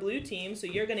on your blue team, so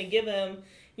you're gonna give him,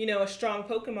 a strong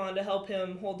Pokemon to help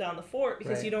him hold down the fort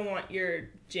because you don't want your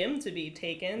gym to be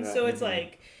taken. Right. So it's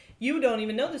like you don't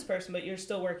even know this person, but you're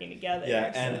still working together.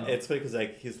 Yeah, and it's funny because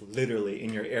like he's literally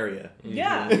in your area.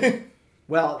 Yeah.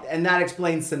 Well, and that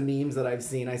explains some memes that I've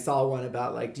seen. I saw one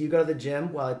about like, do you go to the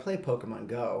gym? Well, I play Pokemon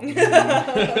Go.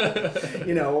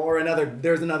 Or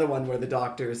there's another one where the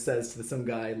doctor says to some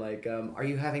guy like, are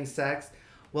you having sex?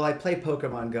 Well, I play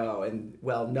Pokemon Go, and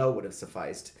well, no would have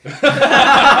sufficed. I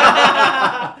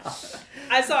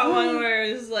saw one where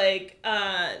it was like,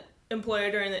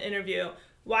 employer during the interview,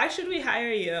 why should we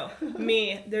hire you?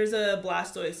 Me, there's a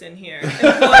Blastoise in here.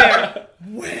 Employer,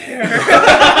 where?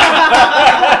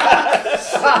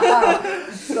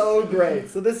 So great.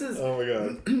 So this is... Oh my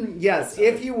god. Yes,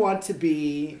 if you want to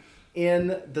be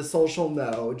in the social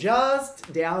know, just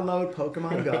download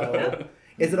Pokemon Go.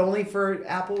 Is it only for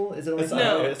Apple? Is it only It's for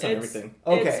on everything.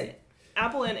 Okay. It's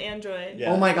Apple and Android.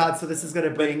 Yeah. Oh my god, so this is going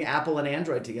to bring Apple and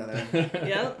Android together.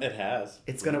 Yep. It has.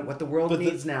 It's going to... What the world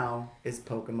needs now is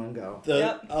Pokemon Go.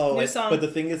 New song. But the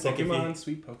thing is, like,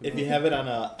 Sweet Pokemon. if you have it on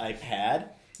an iPad,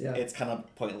 Yeah. it's kind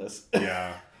of pointless.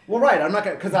 Yeah. Well, right, I'm not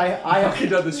going to... Because I Walking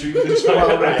down the street with a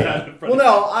giant iPad in front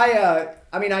Well, of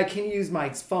no, I can use my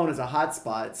phone as a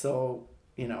hotspot, so...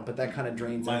 but that kind of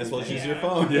drains Might as well everything. use your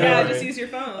phone. Yeah, just use your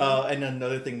phone. And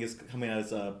another thing is coming out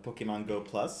as Pokemon Go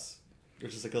Plus,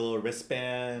 which is like a little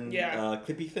wristband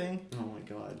clippy thing. Oh my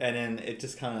god. And then it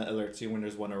just kind of alerts you when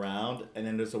there's one around, and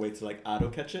then there's a way to like auto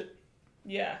catch it.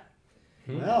 Yeah.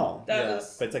 Well. That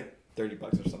was... But it's like $30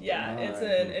 or something. Yeah, All it's right.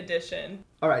 an addition.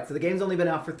 All right, so the game's only been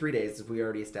out for 3 days, as we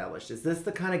already established. Is this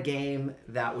the kind of game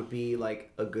that would be like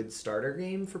a good starter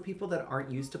game for people that aren't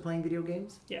used to playing video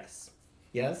games? Yes.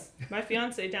 Yes? My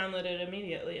fiance downloaded it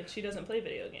immediately, and she doesn't play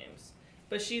video games.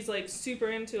 But she's, like, super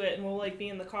into it, and we'll, like, be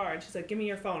in the car, and she's like, give me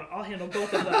your phone. I'll handle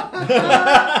both of them.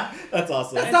 That's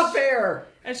awesome. That's not fair!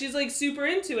 And she's, like, super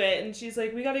into it, and she's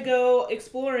like, we gotta go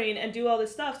exploring and do all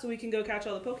this stuff so we can go catch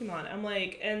all the Pokemon. I'm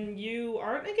like, and you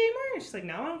aren't a gamer? And she's like,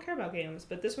 no, I don't care about games,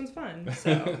 but this one's fun,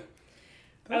 so...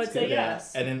 I would say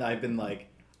yes. And then I've been like,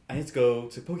 I need to go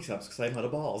to Pokestops because I have a lot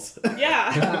of balls.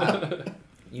 Yeah.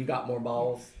 You got more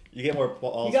balls. You get more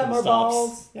balls. You got from more the stops.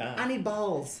 balls. Yeah. I need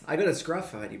balls. I go to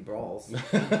Scruff. I need balls.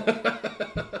 Or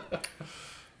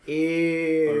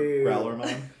Ew.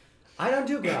 Growlermon. I don't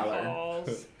do Growler.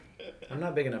 Balls. I'm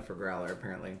not big enough for Growler,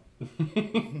 apparently.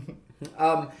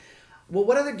 Well,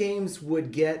 what other games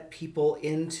would get people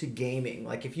into gaming?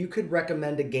 Like, if you could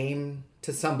recommend a game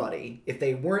to somebody, if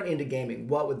they weren't into gaming,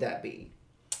 what would that be?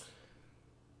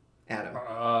 Adam.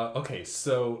 Okay,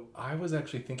 so I was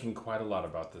actually thinking quite a lot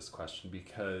about this question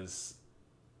because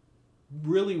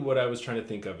really what I was trying to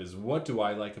think of is what do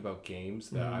I like about games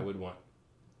that I would want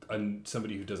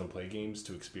somebody who doesn't play games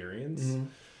to experience? Mm-hmm.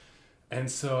 And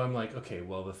so I'm like, okay,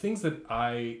 well, the things that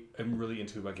I am really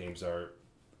into about games are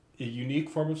a unique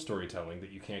form of storytelling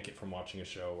that you can't get from watching a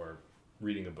show or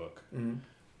reading a book.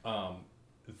 Mm-hmm.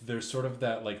 There's sort of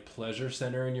that like pleasure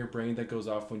center in your brain that goes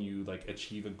off when you like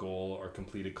achieve a goal or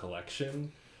complete a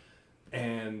collection.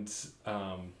 And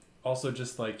also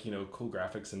just like, cool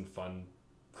graphics and fun,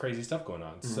 crazy stuff going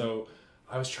on. Mm-hmm. So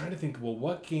I was trying to think, well,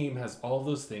 what game has all of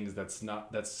those things that's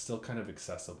still kind of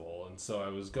accessible? And so I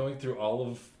was going through all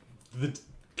of the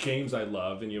games I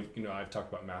love, and I've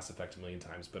talked about Mass Effect a million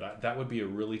times, but that would be a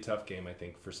really tough game, I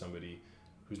think, for somebody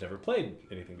who's never played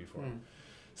anything before.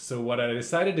 So what I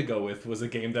decided to go with was a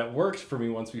game that worked for me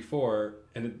once before,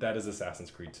 and that is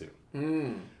Assassin's Creed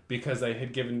 2. Because I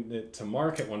had given it to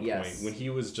Mark at one point when he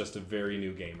was just a very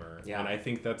new gamer, and I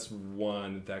think that's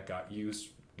one that got you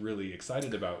really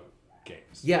excited about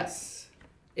games. Yes,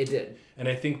 it did. And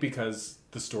I think because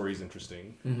the story's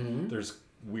interesting, there's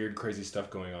weird, crazy stuff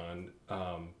going on.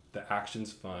 The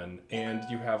action's fun, and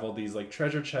you have all these like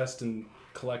treasure chests and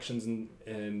collections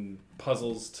and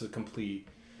puzzles to complete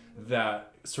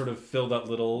that sort of fill that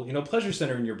little pleasure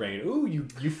center in your brain. Ooh,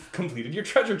 you've completed your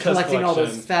treasure chest collecting collection. all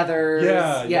those feathers.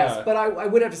 Yeah, yes. yeah. But I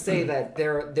would have to say that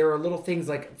there are little things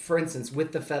like, for instance,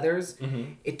 with the feathers,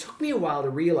 it took me a while to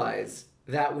realize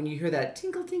that when you hear that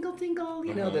tinkle, tinkle, tinkle,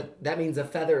 you know that means a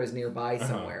feather is nearby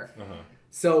somewhere.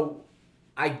 So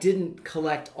I didn't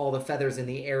collect all the feathers in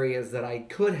the areas that I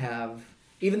could have,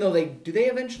 even though do they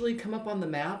eventually come up on the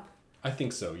map? I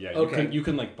think so, yeah. Okay. You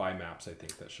can like buy maps, I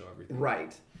think, that show everything.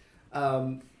 Right.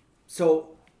 So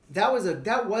that was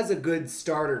a good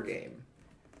starter game.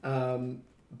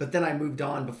 But then I moved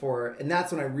on and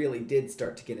that's when I really did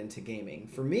start to get into gaming.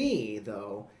 For me,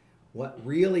 though, what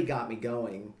really got me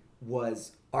going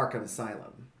was Arkham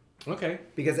Asylum. Okay.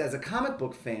 Because as a comic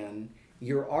book fan,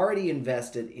 you're already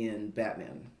invested in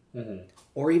Batman.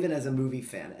 Or even as a movie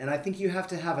fan. And I think you have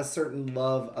to have a certain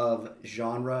love of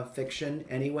genre fiction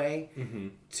anyway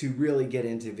to really get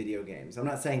into video games. I'm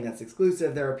not saying that's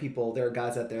exclusive. There are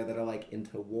guys out there that are like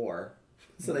into war.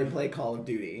 So they play Call of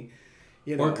Duty.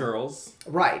 Or girls.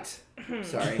 Right.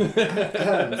 Sorry.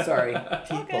 Sorry.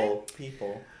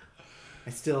 People.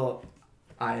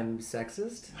 I am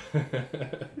sexist.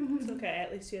 It's okay.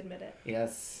 At least you admit it.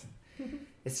 Yes.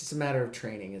 It's just a matter of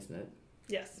training, isn't it?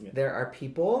 Yes. Yeah. There are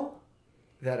people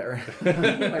that are...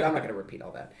 I'm not going to repeat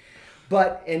all that.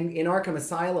 But in Arkham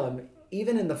Asylum,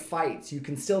 even in the fights, you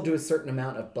can still do a certain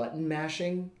amount of button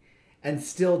mashing and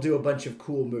still do a bunch of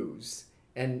cool moves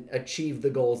and achieve the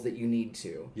goals that you need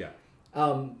to. Yeah.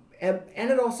 And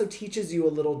it also teaches you a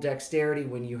little dexterity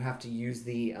when you have to use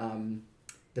the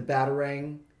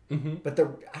Batarang. But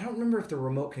I don't remember if the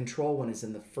remote control one is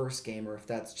in the first game or if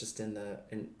that's just on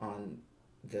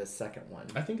the second one.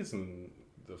 I think it's in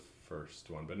the first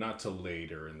one, but not till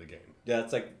later in the game. Yeah,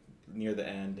 it's like near the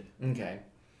end. Okay.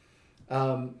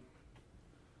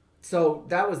 So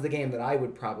that was the game that I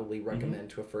would probably recommend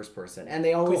to a first person. And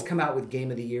they always come out with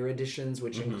Game of the Year editions,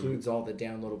 which includes all the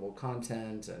downloadable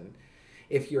content. And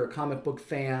if you're a comic book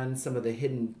fan, some of the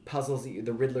hidden puzzles,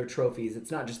 the Riddler trophies,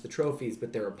 it's not just the trophies,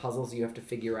 but there are puzzles you have to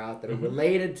figure out that are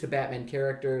related to Batman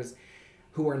characters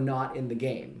who are not in the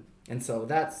game. And so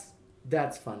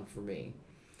that's fun for me.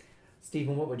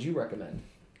 Stephen, what would you recommend?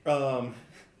 So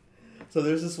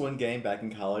there's this one game back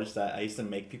in college that I used to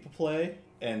make people play,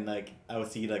 and like I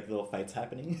would see like little fights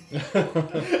happening.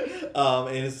 And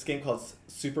it's this game called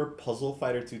Super Puzzle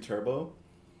Fighter 2 Turbo.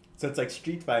 So it's like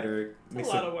Street Fighter. It's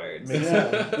a lot of words.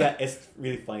 Yeah, it's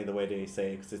really funny the way they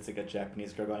say it, because it's like a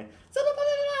Japanese girl going,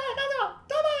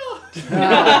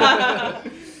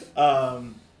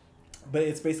 but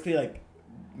it's basically like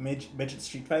midget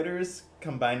Street Fighters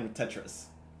combined with Tetris.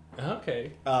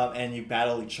 Okay. And you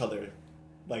battle each other,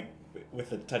 like with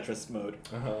the Tetris mode.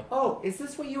 Oh, is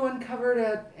this what you uncovered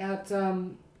at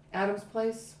Adam's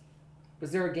place?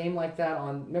 Was there a game like that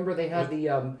on? Remember they had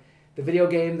the video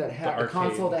game that had the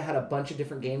console that had a bunch of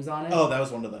different games on it. Oh, that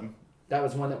was one of them. That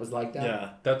was one that was like that? Yeah.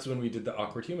 That's when we did the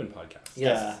Awkward Human podcast.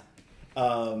 Yes.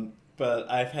 Yeah.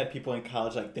 But I've had people in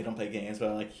college, like, they don't play games, but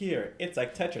I'm like, here, it's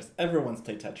like Tetris. Everyone's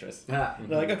played Tetris. Ah.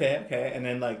 They're like, okay. And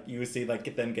then, like, you see,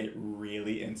 like, them get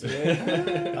really into it.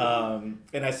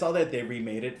 And I saw that they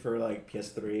remade it for, like,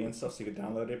 PS3 and stuff, so you could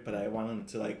download it, but I wanted them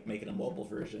to, like, make it a mobile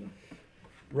version.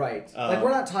 Right. Like, we're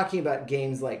not talking about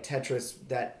games like Tetris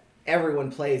that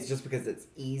everyone plays just because it's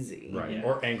easy. Right. Yeah.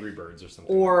 Or Angry Birds or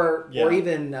something. Or Yeah. or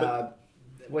even, But-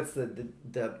 what's the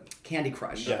Candy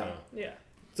Crush? Yeah. Yeah.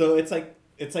 So it's like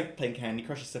playing Candy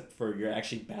Crush, except for you're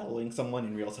actually battling someone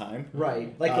in real time.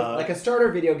 Right. Like a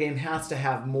starter video game has to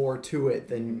have more to it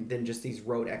than just these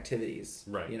rote activities.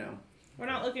 Right. You know. We're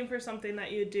not looking for something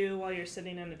that you do while you're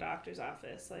sitting in a doctor's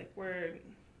office.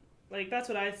 That's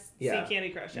what I Yeah. see Candy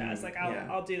Crush as. Like,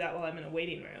 I'll do that while I'm in a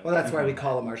waiting room. Well, that's why we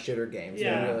call them our shitter games.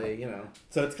 Yeah. They're really, you know.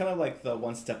 So it's kind of like the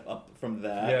one step up from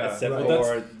that, Yeah. except Right.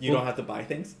 for you don't have to buy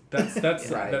things.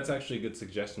 That's Right. that's actually a good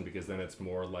suggestion because then it's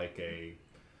more like a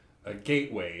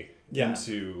gateway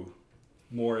into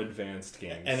more advanced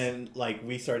games. And then, like,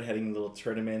 we started having little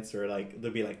tournaments where, like,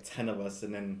 there'll be, like, 10 of us,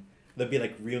 and then there'll be,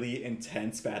 like, really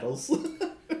intense battles.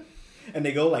 And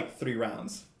they go, like, 3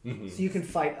 rounds. Mhm. So you can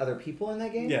fight other people in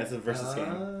that game? Yeah, it's a versus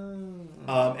game.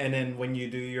 Oh. And then when you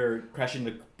do your crashing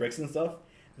the bricks and stuff,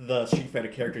 the Street Fighter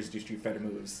characters do Street Fighter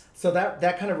moves. So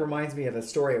that kind of reminds me of a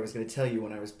story I was going to tell you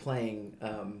when I was playing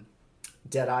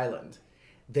Dead Island.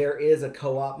 There is a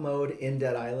co-op mode in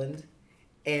Dead Island,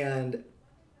 and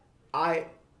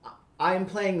I'm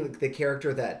playing the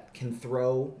character that can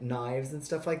throw knives and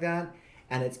stuff like that,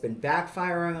 and it's been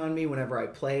backfiring on me whenever I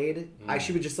played.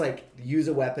 She would just like use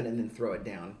a weapon and then throw it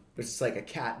down. It's just like a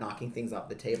cat knocking things off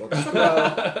the table. Just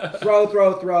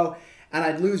throw. And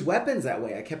I'd lose weapons that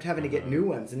way. I kept having to get new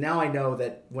ones. And now I know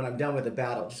that when I'm done with a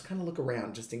battle, just kind of look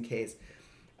around just in case.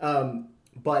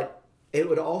 But it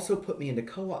would also put me into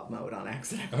co-op mode on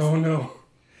accident Oh no.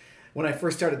 when I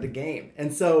first started the game.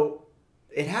 And so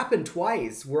it happened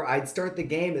twice where I'd start the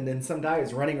game and then some guy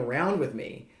was running around with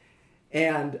me.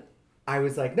 And I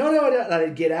was like, no,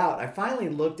 I'd get out. I finally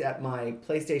looked at my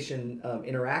PlayStation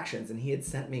interactions, and he had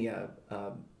sent me a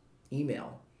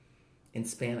email in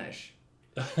Spanish.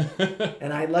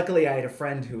 And luckily I had a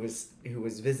friend who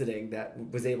was visiting that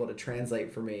was able to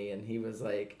translate for me, and he was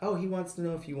like, oh, he wants to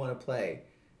know if you want to play.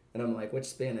 And I'm like, what's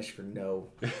Spanish for no?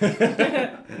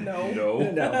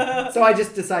 No. No. So I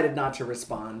just decided not to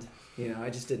respond. You know, I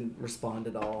just didn't respond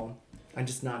at all. I'm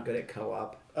just not good at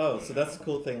co-op. Oh, so that's the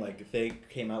cool thing. Like, if they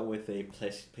came out with a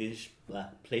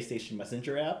PlayStation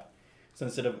Messenger app, so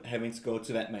instead of having to go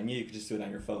to that menu, you could just do it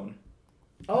on your phone.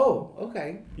 Oh,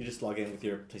 okay. You just log in with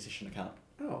your PlayStation account.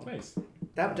 Oh, Nice.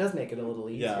 that does make it a little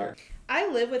easier. I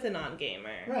live with a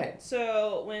non-gamer. Right.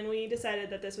 So when we decided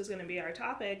that this was going to be our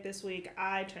topic this week,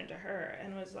 I turned to her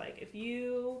and was like, if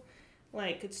you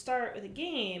could start with a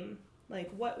game,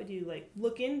 what would you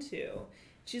look into?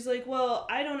 She's like, well,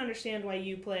 I don't understand why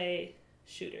you play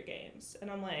shooter games. And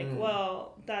I'm like,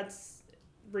 well, that's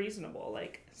reasonable.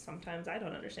 Sometimes I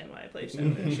don't understand why I play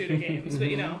shooter games, but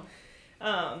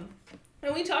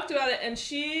and we talked about it, and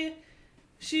she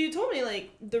told me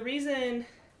the reason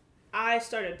I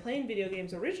started playing video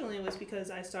games originally was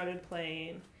because I started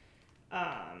playing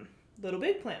Little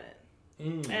Big Planet.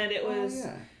 And it was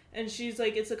and she's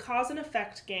like, it's a cause and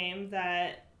effect game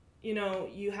that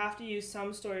you have to use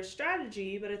some sort of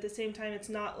strategy, but at the same time it's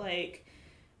not like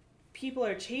people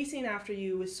are chasing after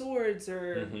you with swords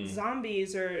or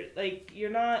zombies, or you're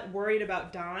not worried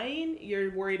about dying,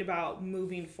 you're worried about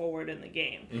moving forward in the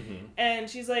game. And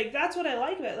she's like, that's what I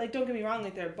like about it. Don't get me wrong,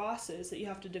 there are bosses that you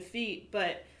have to defeat,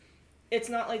 but it's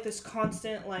not this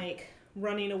constant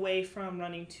running away from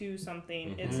running to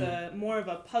something. It's a more of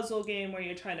a puzzle game where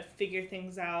you're trying to figure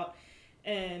things out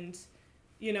and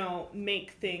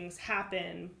make things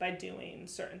happen by doing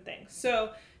certain things.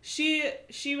 So she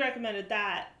recommended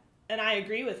that, and I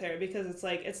agree with her, because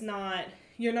it's not,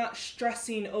 you're not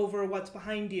stressing over what's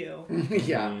behind you.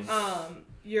 Yeah.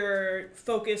 You're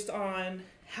focused on,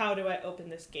 how do I open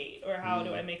this gate, or how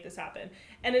do I make this happen?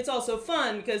 And it's also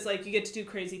fun because you get to do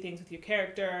crazy things with your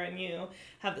character, and you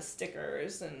have the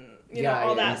stickers and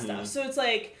all that stuff. So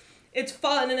it's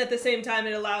fun, and at the same time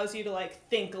it allows you to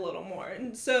think a little more.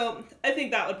 And so I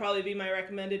think that would probably be my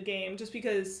recommended game, just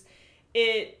because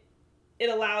it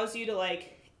allows you to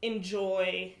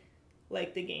enjoy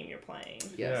the game you're playing.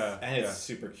 Yes. Yeah. And it's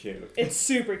super cute. It's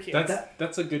super cute.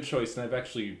 That's a good choice, and I've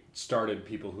actually started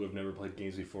people who have never played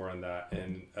games before on that,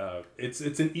 and it's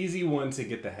an easy one to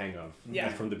get the hang of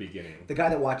from the beginning. The guy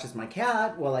that watches my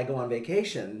cat while I go on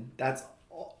vacation, that's,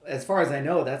 as far as I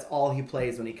know, that's all he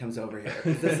plays when he comes over here.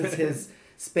 This is his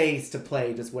space to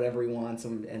play just whatever he wants.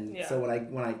 And so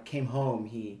when I came home,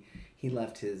 he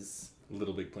left his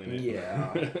Little Big Planet.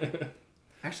 Yeah.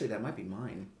 Actually, that might be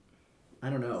mine. I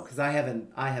don't know, because I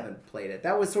haven't played it.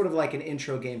 That was sort of like an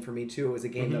intro game for me too. It was a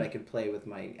game that I could play with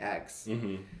my ex.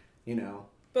 You know.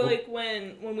 But like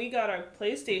when we got our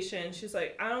PlayStation, she's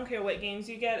like, I don't care what games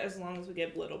you get as long as we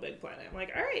get Little Big Planet. I'm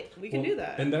like, all right, we can do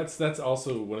that. And that's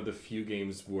also one of the few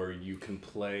games where you can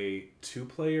play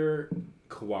 2-player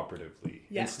cooperatively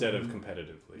instead of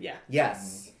competitively. Yeah.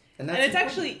 Yes. And it's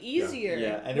actually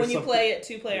easier when you play it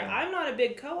 2-player. Yeah. I'm not a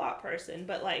big co-op person,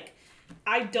 but like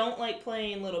I don't like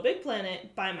playing Little Big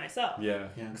Planet by myself. Yeah.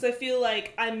 Because I feel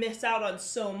like I miss out on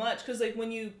so much. Because like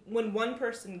when one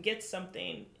person gets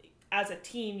something, as a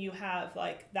team, you have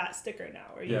like that sticker now,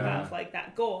 or you have like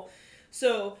that goal.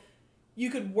 So you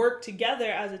could work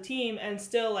together as a team and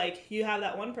still like you have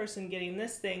that one person getting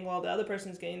this thing while the other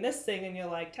person's getting this thing, and you're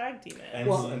like tag team it.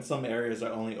 And some areas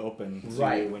are only open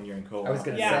to you when you're in co-op. I was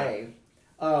gonna say,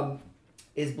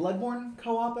 is Bloodborne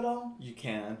co-op at all? You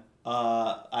can.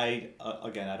 I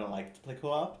don't like to play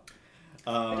co-op.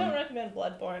 I don't recommend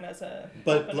Bloodborne as a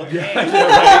but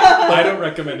I don't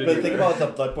recommend it. But think about the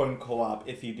Bloodborne co-op.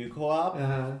 If you do co-op,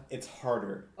 it's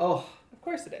harder. Oh, of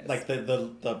course it is. Like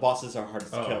the bosses are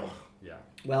hardest to kill. Yeah.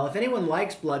 Well, if anyone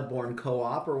likes Bloodborne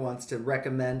co-op or wants to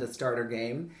recommend a starter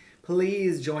game,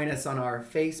 please join us on our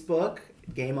Facebook,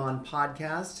 Game On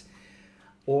Podcast,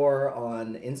 or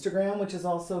on Instagram, which is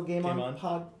also Game On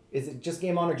Pod. Is it just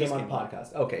Game On or Game On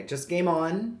Podcast? Okay, just Game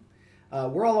On.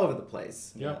 We're all over the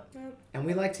place. Yeah. And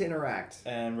we like to interact.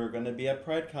 And we're going to be at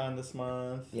PrideCon this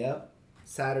month. Yep.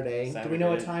 Saturday. Do we know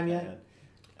what time yet?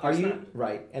 Are you? not.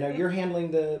 Right. And you're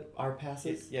handling our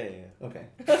passes? Yeah. Okay.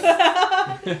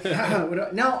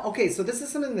 Now, okay, so this is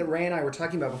something that Ray and I were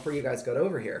talking about before you guys got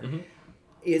over here.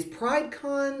 Is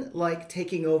PrideCon like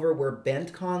taking over where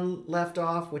BentCon left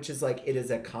off, which is like it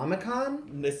is a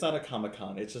Comic-Con? It's not a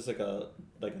Comic-Con. It's just like a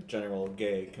general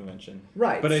gay convention.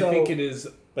 Right. But I think it is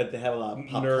But they have a lot of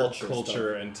pop nerd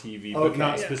culture and TV, Okay. but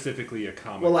not specifically a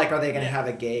comic. Well, like, are they going to have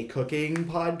a gay cooking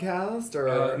podcast, or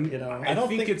I don't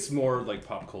think it's more like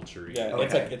pop culture. Yeah,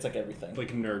 Okay. it's like everything.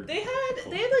 like nerd. They had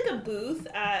like a booth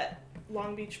at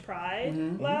Long Beach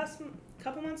Pride last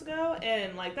couple months ago,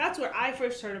 and like that's where I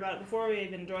first heard about it before we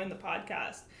even joined the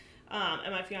podcast.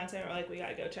 And my fiance and I were like, we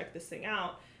gotta go check this thing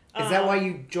out. Is that why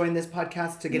you joined this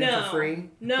podcast, to get it for free?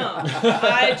 No.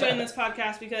 I joined this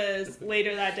podcast because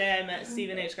later that day I met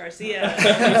Stephen H. Garcia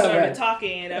and we started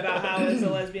talking about how I was a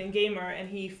lesbian gamer, and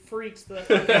he freaked the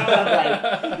fuck out on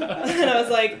me. And I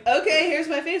was like, okay, here's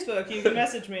my Facebook. You can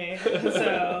message me.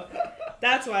 So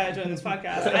that's why I joined this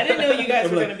podcast. I didn't know you guys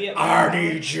were going to be at my I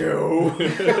need you.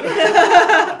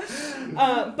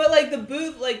 but like the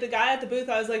booth, like the guy at the booth,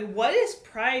 I was like, what is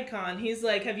PrideCon? He's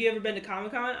like, have you ever been to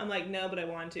Comic-Con? I'm like, no, but I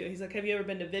want to. He's like, have you ever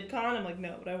been to VidCon? I'm like,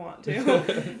 no, but I want to.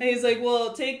 And he's like,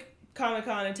 well, take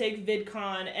Comic-Con and take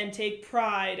VidCon and take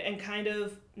Pride and kind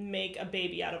of make a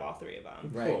baby out of all three of them.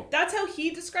 Right. Cool. That's how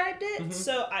he described it.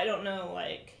 So I don't know,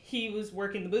 like he was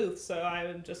working the booth, so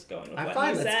I'm just going with what he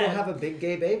find said. that still have a big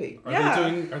gay baby.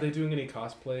 Are they doing any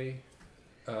cosplay,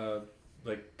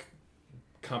 like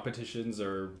competitions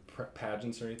or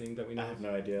pageants or anything that we know? I have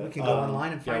no idea. We can go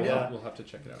online and find out. We'll have to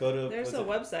check it out. There's a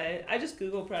website. I just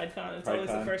Google PrideCon. It's always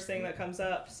the first thing that comes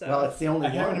up. So Well, it's the only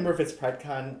I can't one. remember if it's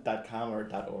pridecon.com or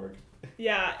 .org.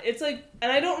 yeah, it's like,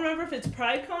 and I don't remember if it's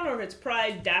PrideCon or if it's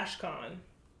Pride-Con.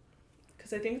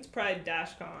 Because I think it's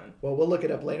Pride-Con. Well, we'll look it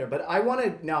up later. But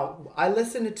I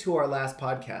listened to our last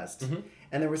podcast,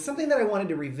 and there was something that I wanted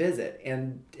to revisit,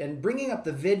 and bringing up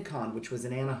the VidCon, which was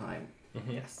in Anaheim,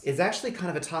 Yes. is actually kind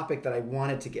of a topic that I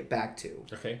wanted to get back to.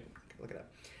 Okay. Look it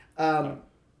up.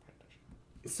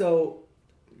 So,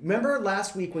 remember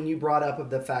last week when you brought up of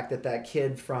the fact that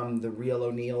kid from the Real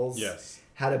O'Neills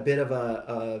had a bit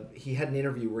of he had an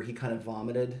interview where he kind of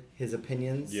vomited his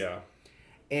opinions. Yeah.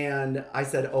 And I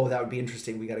said, oh, that would be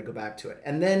interesting. We got to go back to it.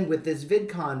 And then with this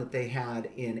VidCon that they had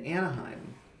in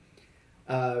Anaheim,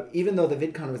 even though the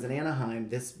VidCon was in Anaheim,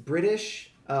 this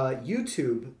British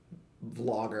YouTube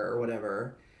vlogger or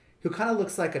whatever, who kind of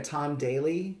looks like a Tom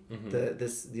Daly,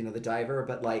 the diver,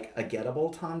 but like a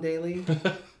gettable Tom Daly.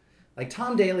 Like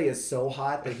Tom Daly is so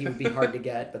hot that he would be hard to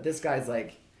get, but this guy's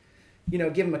like,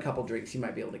 give him a couple drinks, you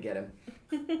might be able to get him.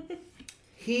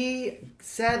 He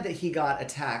said that he got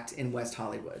attacked in West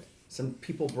Hollywood. Some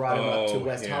people brought him up to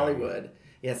West Hollywood.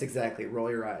 Yes, exactly. Roll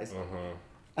your eyes.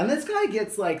 And this guy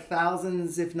gets like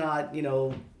thousands, if not,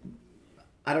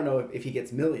 I don't know if he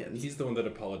gets millions. He's the one that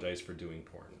apologized for doing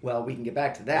porn. Well, we can get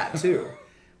back to that too.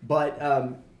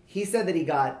 But he said that he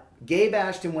got gay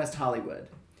bashed in West Hollywood.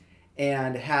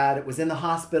 and was in the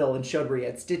hospital and showed where he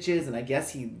had stitches, and I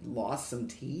guess he lost some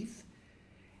teeth.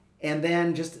 And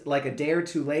then just like a day or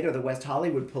two later, the West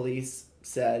Hollywood police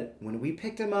said, when we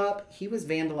picked him up, he was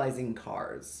vandalizing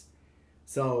cars.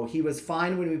 So he was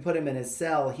fine when we put him in his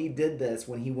cell. He did this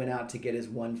when he went out to get his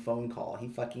one phone call. He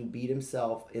fucking beat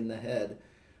himself in the head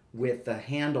with the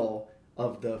handle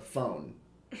of the phone.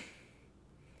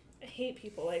 I hate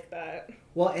people like that.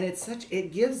 Well, and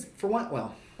it gives, for one,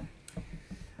 well,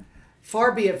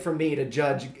 far be it from me to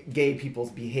judge gay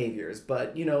people's behaviors,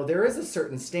 but, there is a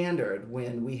certain standard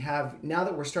when we have, now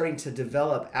that we're starting to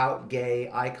develop out gay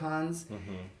icons,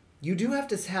 you do have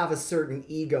to have a certain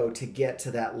ego to get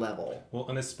to that level. Well,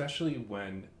 and especially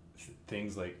when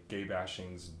things like gay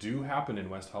bashings do happen in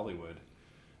West Hollywood.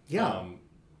 Yeah.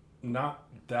 Not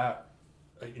that,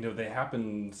 they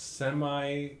happen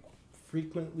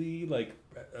semi-frequently, like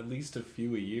at least a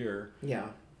few a year. Yeah.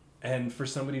 And for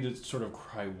somebody to sort of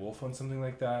cry wolf on something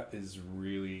like that is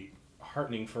really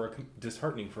disheartening for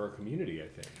our community, I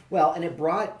think. Well, and it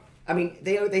brought,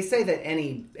 they say that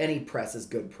any press is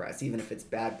good press, even if it's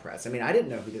bad press. I didn't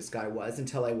know who this guy was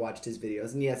until I watched his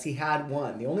videos. And yes, he had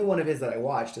one. The only one of his that I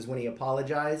watched is when he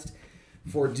apologized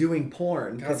for doing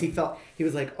porn, because he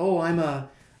was like, oh, I'm a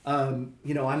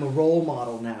role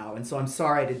model now, and so I'm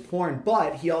sorry I did porn.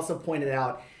 But he also pointed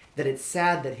out that it's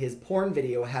sad that his porn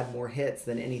video had more hits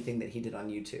than anything that he did on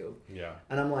YouTube. Yeah.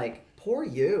 And I'm like, poor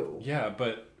you. Yeah,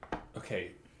 but,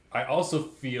 okay, I also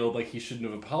feel like he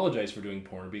shouldn't have apologized for doing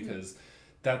porn, because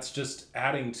that's just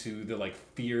adding to the,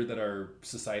 fear that our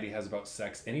society has about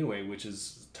sex anyway, which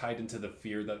is tied into the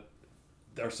fear that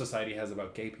our society has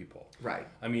about gay people. Right.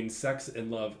 Sex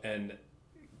and love and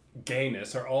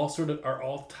gayness are all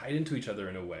tied into each other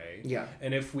in a way. Yeah.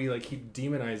 And if we keep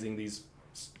demonizing these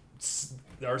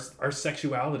our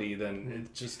sexuality, then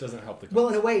it just doesn't help the cause. Well,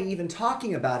 in a way, even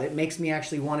talking about it makes me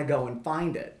actually want to go and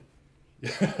find it.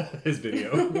 His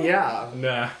video. Yeah.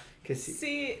 Nah.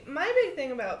 See, my big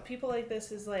thing about people like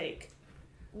this is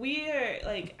we are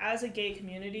as a gay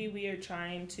community, we are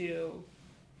trying to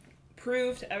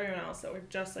prove to everyone else that we're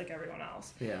just like everyone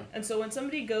else. Yeah. And so when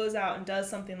somebody goes out and does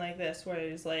something like this, where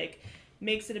it's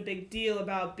makes it a big deal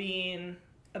about being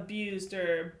abused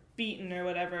or beaten or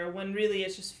whatever, when really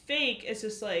it's just fake, it's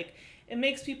just it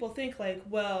makes people think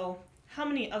well, how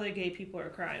many other gay people are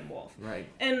crying wolf? Right.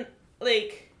 And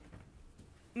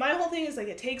my whole thing is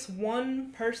it takes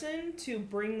one person to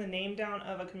bring the name down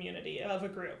of a community, of a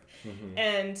group. Mm-hmm.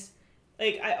 And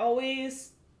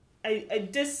I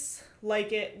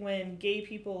dislike it when gay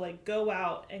people go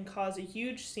out and cause a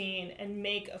huge scene and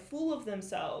make a fool of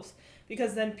themselves,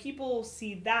 because then people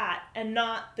see that and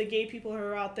not the gay people who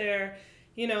are out there,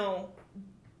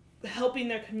 helping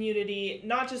their community,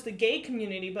 not just the gay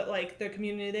community, but their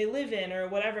community they live in or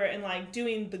whatever, and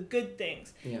doing the good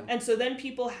things. Yeah. And so then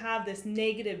people have this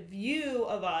negative view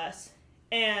of us,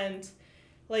 and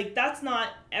that's not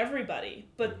everybody,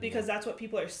 but because that's what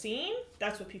people are seeing,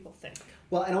 that's what people think.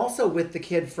 Well, and also with the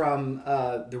kid from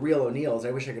The Real O'Neills,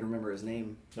 I wish I could remember his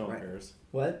name. No one cares.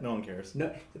 What? No one cares.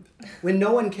 No, when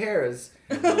No One Cares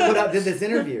did this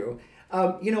interview,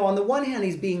 on the one hand,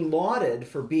 he's being lauded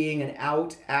for being an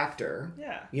out actor.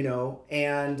 Yeah.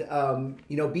 And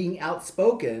being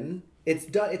outspoken. It's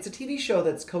a TV show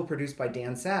that's co-produced by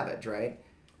Dan Savage, right?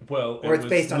 Well, or it's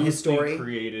based on his story.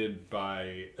 Created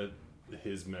by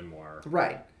his memoir.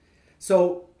 Right.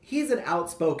 So he's an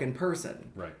outspoken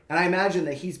person. Right. And I imagine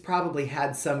that he's probably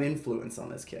had some influence on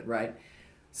this kid, right?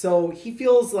 So he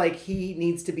feels like he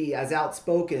needs to be as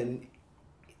outspoken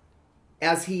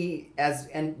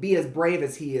and be as brave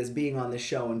as he is being on the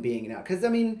show and being out. Because,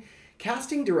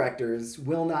 casting directors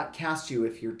will not cast you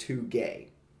if you're too gay.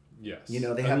 Yes. They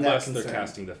have Unless that concern. they're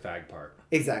casting the fag part.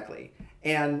 Exactly.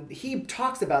 And he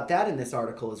talks about that in this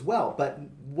article as well. But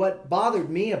what bothered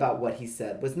me about what he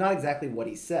said was not exactly what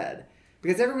he said.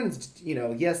 Because everyone's,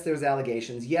 yes, there's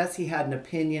allegations. Yes, he had an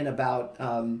opinion about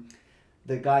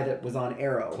the guy that was on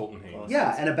Arrow. Colton Haynes.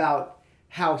 Yeah, and about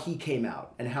how he came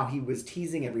out and how he was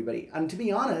teasing everybody. And to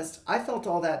be honest, I felt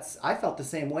the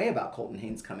same way about Colton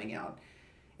Haynes coming out.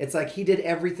 It's he did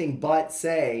everything but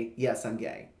say, yes, I'm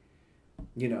gay.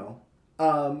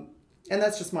 And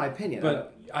that's just my opinion.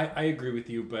 But I agree with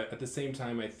you, but at the same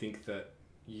time, I think that,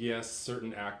 yes,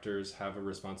 certain actors have a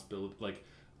responsibility.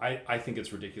 I think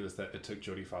it's ridiculous that it took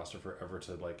Jodie Foster forever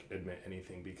to admit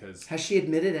anything, because... Has she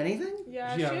admitted anything?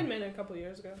 Yeah, she admitted a couple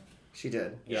years ago. She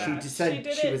did. Yeah. She just said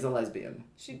she was a lesbian.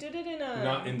 She did it in a...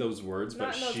 Not in those words,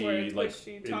 but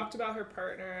she talked about her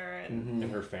partner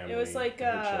and her family. It was her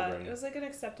children. it was an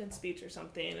acceptance speech or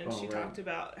something, and she talked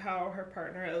about how her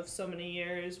partner of so many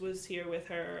years was here with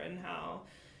her, and how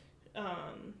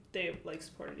they like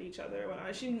supported each other.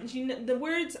 The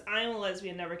words "I'm a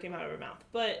lesbian" never came out of her mouth,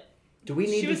 but do we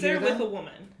need she was to hear there that? with a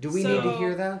woman. Do we need to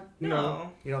hear that?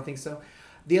 No. You don't think so?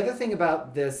 The other thing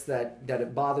about this that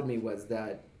it bothered me was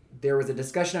that there was a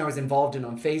discussion I was involved in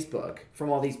on Facebook from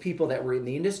all these people that were in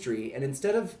the industry, and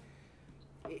instead of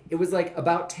it was like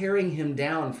about tearing him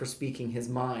down for speaking his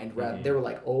mind. Rather, they were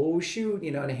like, "Oh shoot,"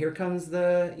 and here comes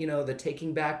the the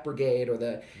Taking Back Brigade or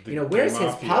the where's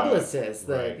his publicist?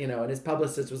 Right. And his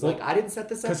publicist was like, "I didn't set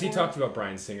this up." Because he talked about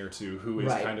Bryan Singer too, who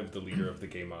is kind of the leader of the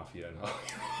gay mafia in Hollywood.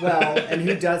 Well, and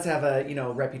who does have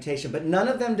a reputation, but none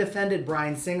of them defended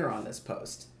Bryan Singer on this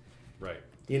post. Right.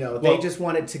 They just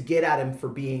wanted to get at him for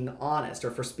being honest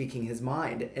or for speaking his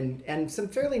mind. And some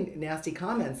fairly nasty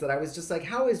comments that I was just like,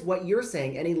 how is what you're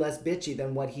saying any less bitchy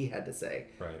than what he had to say?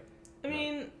 Right. I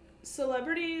mean,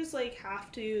 celebrities,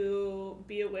 have to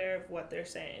be aware of what they're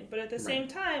saying. But at the same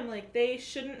time, they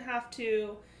shouldn't have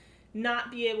to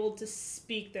not be able to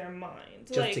speak their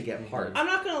mind. Just to get parts. I'm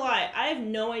not going to lie. I have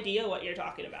no idea what you're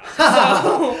talking about.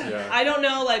 So I don't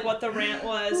know, what the rant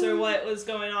was or what was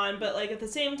going on. But, at the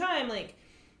same time,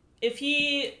 if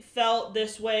he felt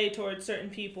this way towards certain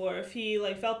people, or if he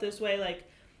felt this way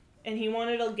and he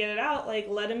wanted to get it out,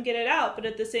 let him get it out. But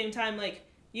at the same time,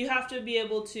 you have to be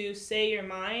able to say your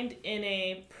mind in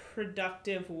a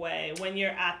productive way when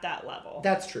you're at that level.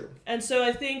 That's true. And so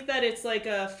I think that it's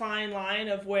a fine line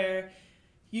of where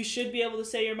you should be able to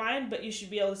say your mind, but you should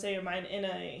be able to say your mind in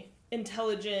a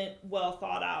intelligent, well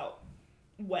thought out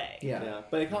way. Yeah.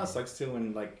 But it kind of sucks too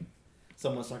when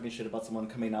someone's talking shit about someone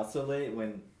coming out so late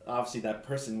when obviously that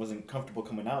person wasn't comfortable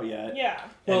coming out yet. Yeah.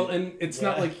 Well, and it's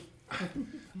not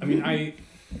I mean,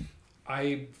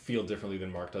 I feel differently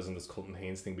than Mark does on this Colton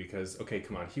Haynes thing because, okay,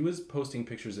 come on, he was posting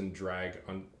pictures in drag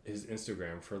on his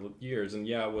Instagram for years, and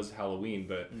it was Halloween,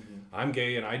 but I'm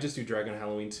gay and I just do drag on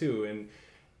Halloween too, and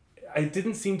it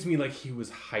didn't seem to me like he was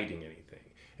hiding anything.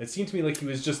 It seemed to me like he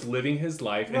was just living his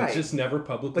life and just never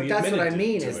publicly admitted to it. But that's what I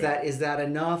mean, is that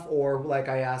enough? Or like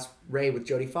I asked Ray with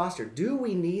Jodie Foster, do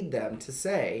we need them to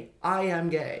say, I am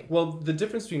gay? Well, the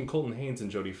difference between Colton Haynes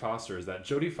and Jodie Foster is that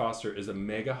Jodie Foster is a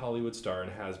mega Hollywood star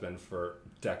and has been for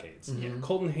decades. Mm-hmm.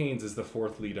 Colton Haynes is the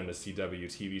fourth lead on a CW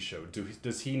TV show.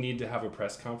 Does he need to have a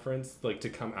press conference to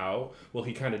come out? Well,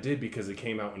 he kind of did because it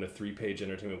came out in a 3-page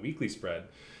Entertainment Weekly spread.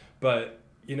 But,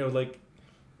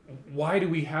 why do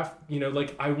we have,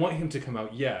 I want him to come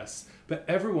out, yes, but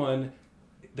everyone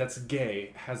that's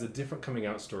gay has a different coming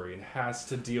out story and has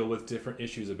to deal with different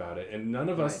issues about it, and none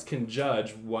of us can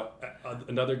judge what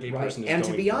another gay person is going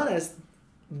through. And to be honest,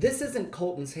 this isn't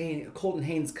Colton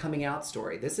Haynes' coming out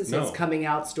story. This is his coming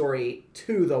out story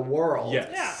to the world. Yes.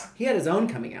 Yeah. He had his own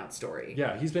coming out story.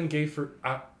 Yeah, he's been gay for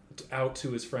out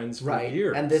to his friends for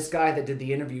years. And this guy that did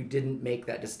the interview didn't make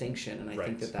that distinction, and I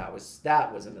think that was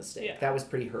a mistake. Yeah. That was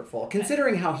pretty hurtful,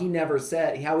 considering how he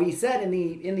said in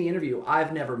the interview,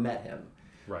 I've never met him,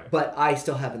 but I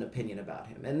still have an opinion about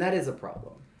him, and that is a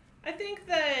problem. I think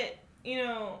that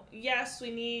yes,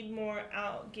 we need more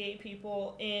out gay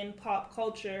people in pop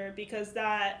culture because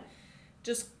that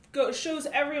just shows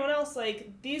everyone else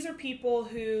these are people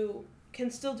who can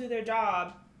still do their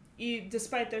job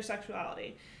despite their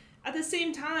sexuality. At the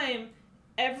same time,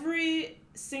 every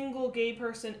single gay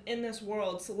person in this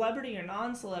world, celebrity or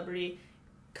non-celebrity,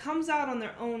 comes out on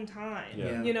their own time.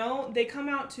 Yeah. They come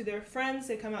out to their friends,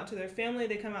 they come out to their family,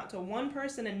 they come out to one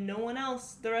person and no one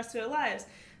else the rest of their lives.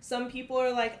 Some people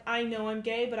are like, I know I'm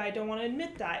gay, but I don't want to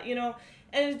admit that,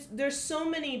 And there's so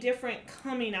many different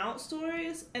coming out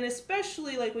stories, and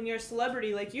especially when you're a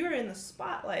celebrity, you're in the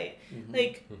spotlight.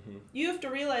 Mm-hmm. You have to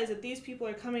realize that these people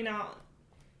are coming out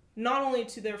not only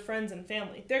to their friends and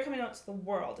family, they're coming out to the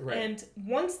world. Right. And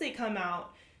once they come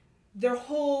out, their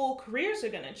whole careers are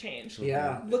going to change.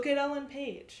 Yeah. Look at Ellen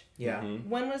Page. Yeah. Mm-hmm.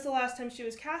 When was the last time she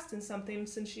was cast in something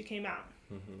since she came out?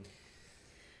 Mm-hmm.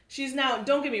 She's now,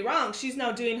 don't get me wrong, she's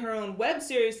now doing her own web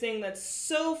series thing that's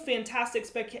so fantastic,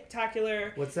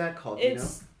 spectacular. What's that called?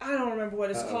 I don't remember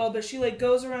what it's called, but she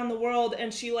goes around the world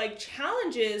and she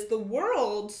challenges the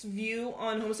world's view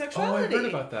on homosexuality. Oh, I heard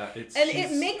about that.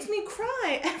 It makes me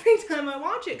cry every time I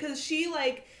watch it because she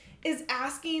is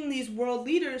asking these world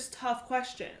leaders tough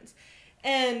questions.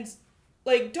 And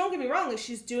don't get me wrong,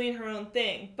 she's doing her own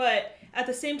thing, but at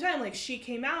the same time, she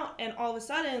came out and all of a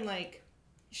sudden,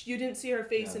 you didn't see her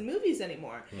face in movies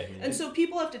anymore. Mm-hmm. And so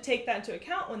people have to take that into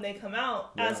account when they come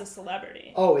out as a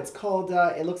celebrity. Oh, it's called,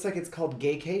 it looks like it's called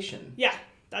Gaycation. Yeah,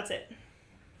 that's it.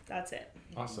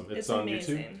 Awesome. It's on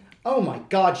amazing. YouTube? Oh my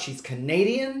God, she's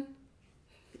Canadian?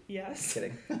 Yes.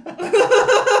 Kidding.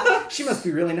 She must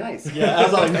be really nice. Yeah, I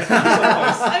was like,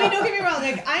 I mean, don't get me wrong.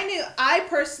 Like, I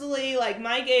personally, like,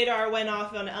 my gaydar went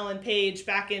off on Ellen Page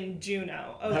back in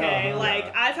Juno. Okay,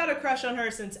 like I've had a crush on her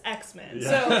since X-Men.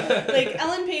 So, like,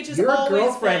 Ellen Page has Your always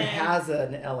girlfriend been... has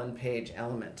an Ellen Page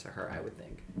element to her, I would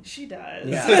think. She does.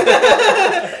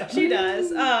 Yeah. She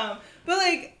does. But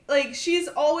like she's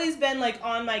always been like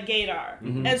on my gaydar,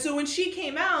 and so when she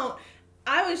came out,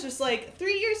 I was just like,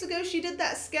 3 years ago she did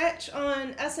that sketch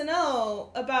on SNL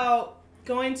about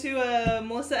going to a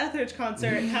Melissa Etheridge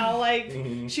concert and how like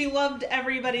she loved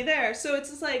everybody there. So it's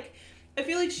just like, I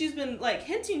feel like she's been like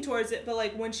hinting towards it, but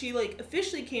like when she like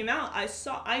officially came out,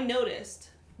 I noticed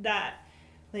that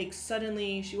like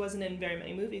suddenly she wasn't in very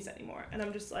many movies anymore, and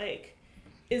I'm just like,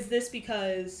 is this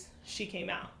because she came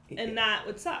out? And that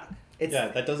would suck.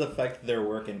 That does affect their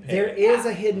work and pay. There is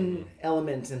a hidden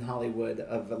element in Hollywood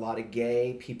of a lot of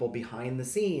gay people behind the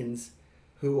scenes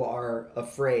who are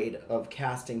afraid of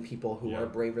casting people who are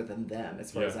braver than them,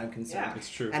 as far as I'm concerned. Yeah. It's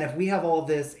true. And if we have all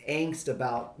this angst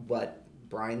about what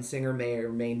Bryan Singer may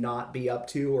or may not be up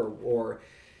to, or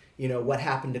you know, what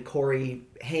happened to Corey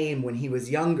Haim when he was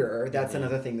younger, that's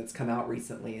another thing that's come out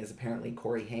recently, is apparently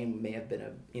Corey Haim may have been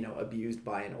abused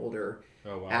by an older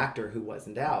actor who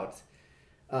wasn't out.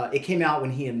 It came out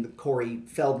when he and Corey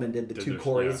Feldman did the Two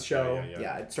Corys show.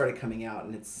 Yeah, it started coming out,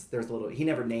 and he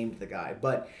never named the guy.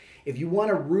 But if you want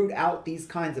to root out these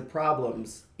kinds of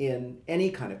problems in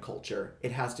any kind of culture,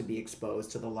 it has to be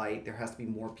exposed to the light. There has to be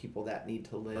more people that need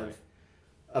to live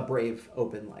a brave,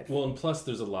 open life. Well, and plus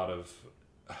there's a lot of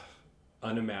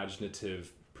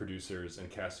unimaginative producers and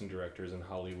casting directors in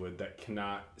Hollywood that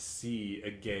cannot see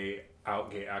a gay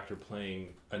actor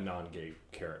playing a non-gay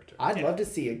character. I'd love to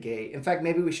see a gay... In fact,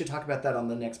 maybe we should talk about that on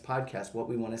the next podcast, what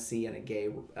we want to see in a gay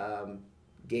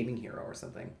gaming hero or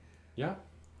something. Yeah.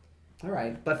 All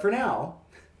right, but for now,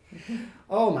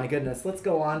 oh my goodness, let's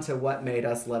go on to what made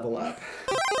us level up.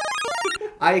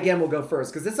 I, again, will go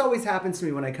first, because this always happens to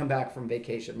me when I come back from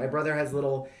vacation. My brother has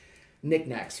little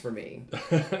knickknacks for me.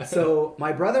 So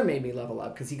my brother made me level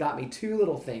up because he got me two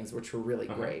little things which were really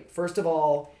great. First of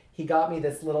all, he got me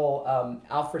this little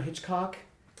Alfred Hitchcock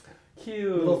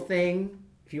little thing.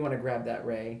 If you want to grab that,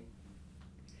 Ray.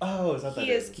 Oh, is that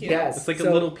He is cute. Yes. It's like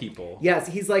a Little People. Yes,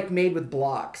 he's like made with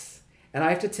blocks. And I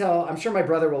have to tell, I'm sure my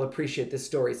brother will appreciate this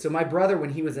story. So my brother, when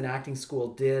he was in acting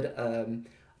school, did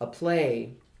a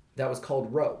play that was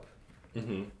called Rope.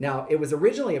 Mm-hmm. Now, it was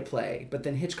originally a play, but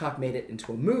then Hitchcock made it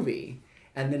into a movie,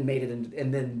 and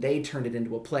then they turned it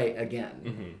into a play again.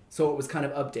 Mm-hmm. So it was kind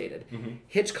of updated. Mm-hmm.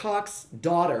 Hitchcock's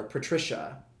daughter,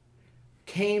 Patricia,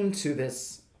 came to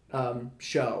this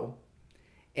show,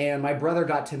 and my brother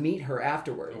got to meet her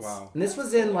afterwards. Oh, wow. And this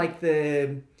was in like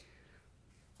the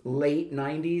late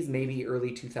 90s, maybe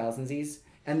early 2000s.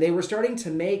 And they were starting to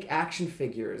make action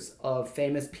figures of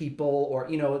famous people, or,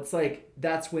 it's like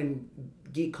that's when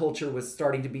geek culture was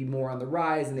starting to be more on the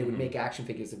rise, and they would make action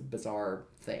figures of bizarre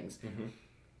things. Mm-hmm.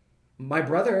 My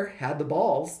brother had the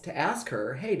balls to ask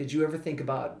her, hey, did you ever think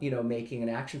about, making an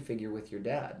action figure with your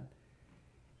dad?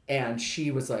 And she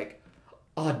was like,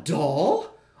 a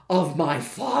doll of my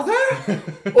father?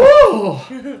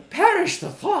 Oh, perish the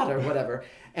thought, or whatever.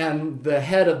 And the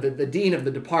head of the dean of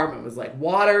the department was like,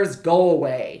 Waters, go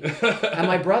away. And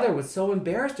my brother was so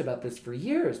embarrassed about this for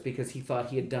years because he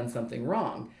thought he had done something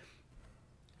wrong.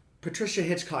 Patricia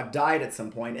Hitchcock died at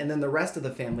some point, and then the rest of the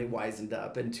family wisened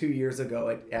up. And 2 years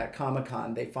ago at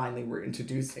Comic-Con, they finally were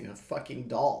introducing a fucking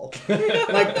doll,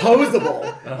 like posable,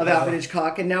 of Alfred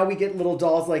Hitchcock. And now we get little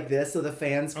dolls like this so the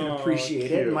fans can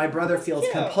appreciate it. And my brother feels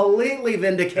completely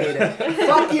vindicated.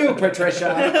 Fuck you,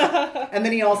 Patricia. And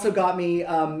then he also got me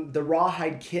the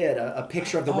Rawhide Kid, a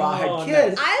picture of the Rawhide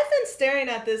Kid. I've been staring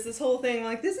at this whole thing,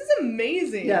 like, this is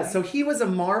amazing. Yeah, so he was a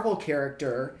Marvel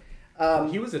character.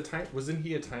 Wasn't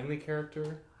he a timely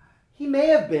character? He may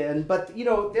have been, but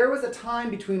there was a time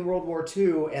between World War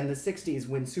II and the 60s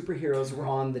when superheroes were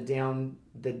on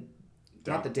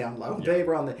not the down low.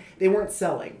 Yeah. They weren't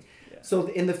selling. Yeah. So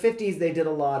in the 50s they did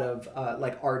a lot of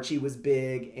like Archie was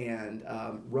big, and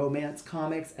romance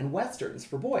comics and westerns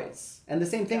for boys. And the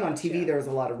same thing on TV. There was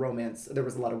a lot of romance. There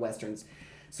was a lot of westerns.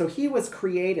 So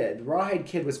Rawhide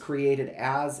Kid was created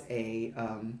as a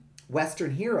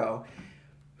western hero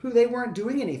who they weren't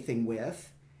doing anything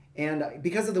with. And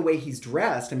because of the way he's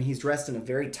dressed, he's dressed in a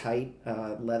very tight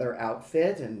leather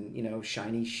outfit and,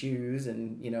 shiny shoes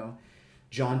and,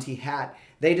 jaunty hat.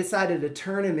 They decided to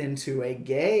turn him into a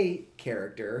gay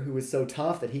character who was so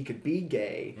tough that he could be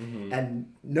gay,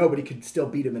 and nobody could still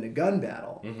beat him in a gun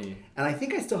battle. And I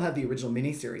think I still have the original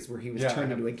miniseries where he was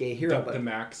turned into a gay hero. The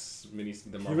Max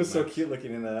miniseries. He was so cute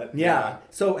looking in that. Yeah.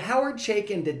 So Howard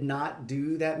Chaykin did not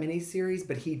do that miniseries,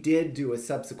 but he did do a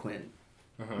subsequent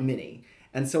mini.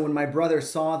 And so when my brother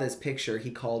saw this picture, he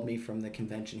called me from the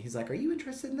convention. He's like, "Are you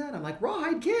interested in that?" I'm like,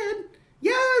 "Rawhide Kid,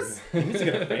 yes." You need to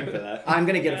get a frame for that. I'm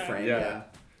gonna get a frame. Yeah.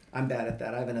 I'm bad at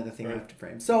that. I have another thing I have to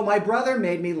frame. So my brother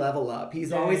made me level up.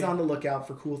 He's always on the lookout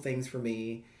for cool things for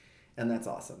me, and that's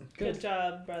awesome. Good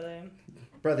job, brother.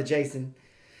 Brother Jason.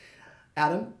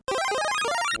 Adam?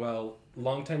 Well,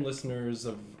 longtime listeners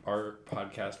of our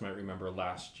podcast might remember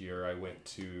last year I went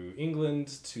to England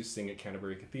to sing at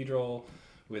Canterbury Cathedral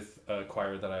with a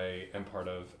choir that I am part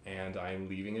of, and I'm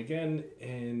leaving again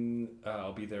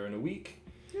I'll be there in a week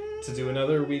to do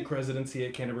another week residency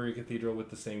at Canterbury Cathedral with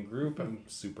the same group. I'm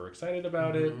super excited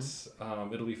about it.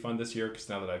 It'll be fun this year because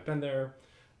now that I've been there,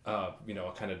 I'll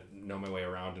kind of know my way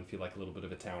around and feel like a little bit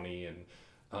of a townie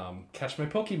and catch my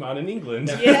Pokemon in England.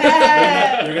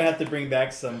 Yeah! You're going to have to bring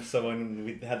back some when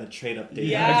we had the trade update.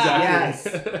 Yeah.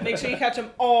 Exactly. Yes. Make sure you catch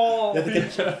them all. You have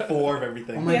to get 4 of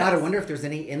everything. Oh my God, I wonder if there's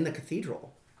any in the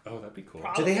cathedral. Oh, that'd be cool.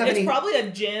 Do they have it's any... probably a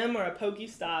gym or a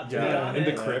Pokestop, to be honest.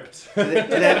 in the crypt.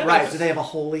 Do they have a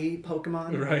holy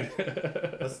Pokemon? Right.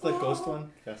 What's the ghost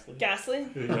one? Ghastly?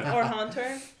 Or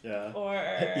Haunter? Yeah.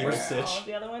 Or Stitch. all of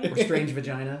the other ones? Or Strange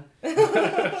Vagina?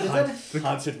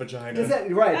 Haunted vagina.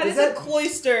 That is a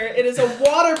cloister. It is a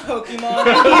water Pokemon.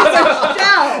 And he is a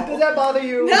shell. Does that bother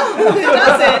you? No, it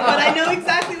doesn't. But I know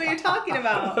exactly what you're talking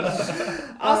about.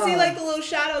 I'll see like the little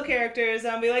shadow characters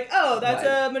and I'll be like, oh, that's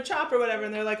a Machop or whatever.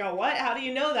 And they're like, oh, what? How do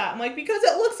you know that? I'm like, because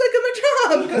it looks like a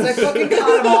Machop. Because I fucking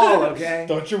caught them all, okay?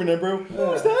 Don't you remember?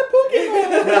 Who's that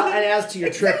Pokemon? Well, and as to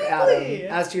your trip, Exactly.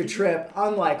 Adam,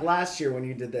 unlike last year when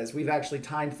you did this, we've actually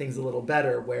timed things a little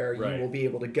better where you will be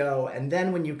able to go, and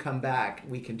then when you come back,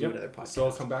 we can do another podcast. So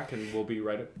I'll come back and we'll be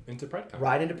right into PrideCon.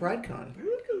 Right into PrideCon.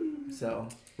 So,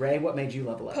 Ray, what made you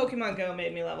level up? Pokemon Go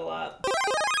made me level up.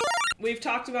 We've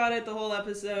talked about it the whole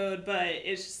episode, but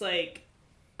it's just like,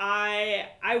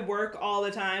 I work all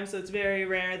the time, so it's very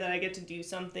rare that I get to do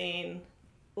something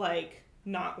like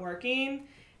not working.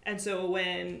 And so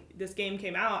when this game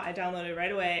came out, I downloaded it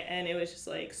right away, and it was just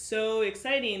like so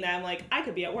exciting that I'm like, I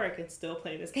could be at work and still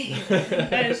play this game.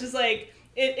 And it's just like,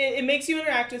 it makes you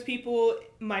interact with people.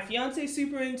 My fiance's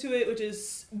super into it, which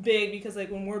is big because like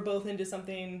when we're both into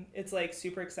something, it's like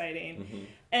super exciting.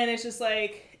 And it's just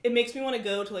like, it makes me want to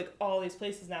go to like all these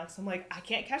places now because I'm like, I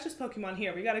can't catch this Pokemon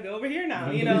here. We got to go over here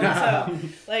now, So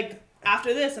like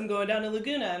after this, I'm going down to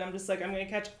Laguna and I'm just like, I'm going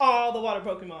to catch all the water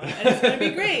Pokemon and it's going to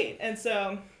be great. And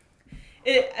so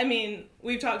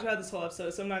we've talked about this whole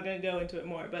episode, so I'm not going to go into it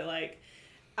more, but like,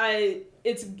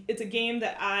 it's a game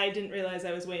that I didn't realize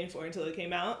I was waiting for until it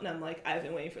came out, and I'm like, I've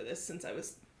been waiting for this since I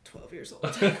was 12 years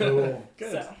old. Cool.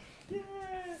 Good. So, yeah.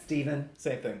 Steven?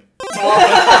 Same thing.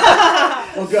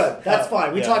 Well, good. That's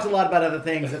fine. We talked a lot about other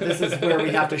things. If this is where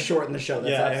we have to shorten the show,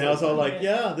 that's and I was all like,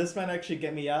 fine. this might actually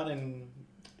get me out and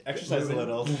exercise a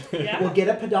little. Yeah. We'll get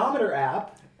a pedometer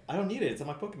app. I don't need it. It's on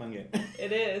my Pokemon game.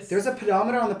 It is. There's a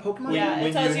pedometer on the Pokemon Yeah, game?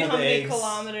 it tells you have how the many eggs.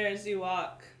 kilometers you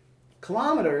walk.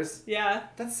 Kilometers? Yeah.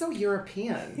 That's so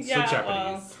European. Yeah, so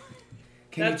Japanese.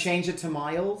 Can you change it to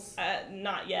miles?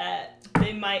 Not yet.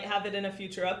 They might have it in a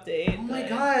future update. Oh my but-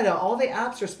 God, all the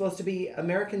apps are supposed to be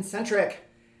American-centric.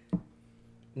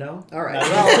 No? All right. Not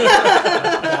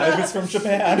Well, Not if it's from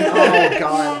Japan. oh,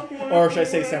 God. Or should I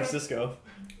say San Francisco?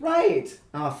 Right.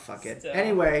 Oh, fuck it. Still.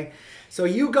 Anyway, so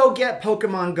you go get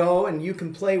Pokemon Go and you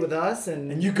can play with us.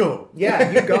 And you go.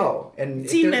 Yeah, you go. And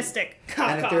if Team there- Mystic. And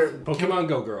Cough, if cough. there- Pokemon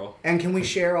Go Girl. And can we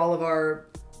share all of our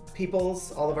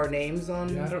all of our names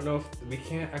on? Yeah, I don't know if we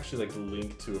can't actually like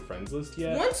link to a friends list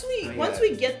yet. Once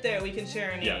we get there, we can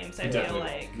share our names. I feel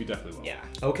like. We definitely will. Yeah.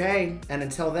 Okay, and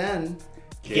until then,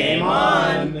 Game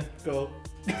on. on. Go.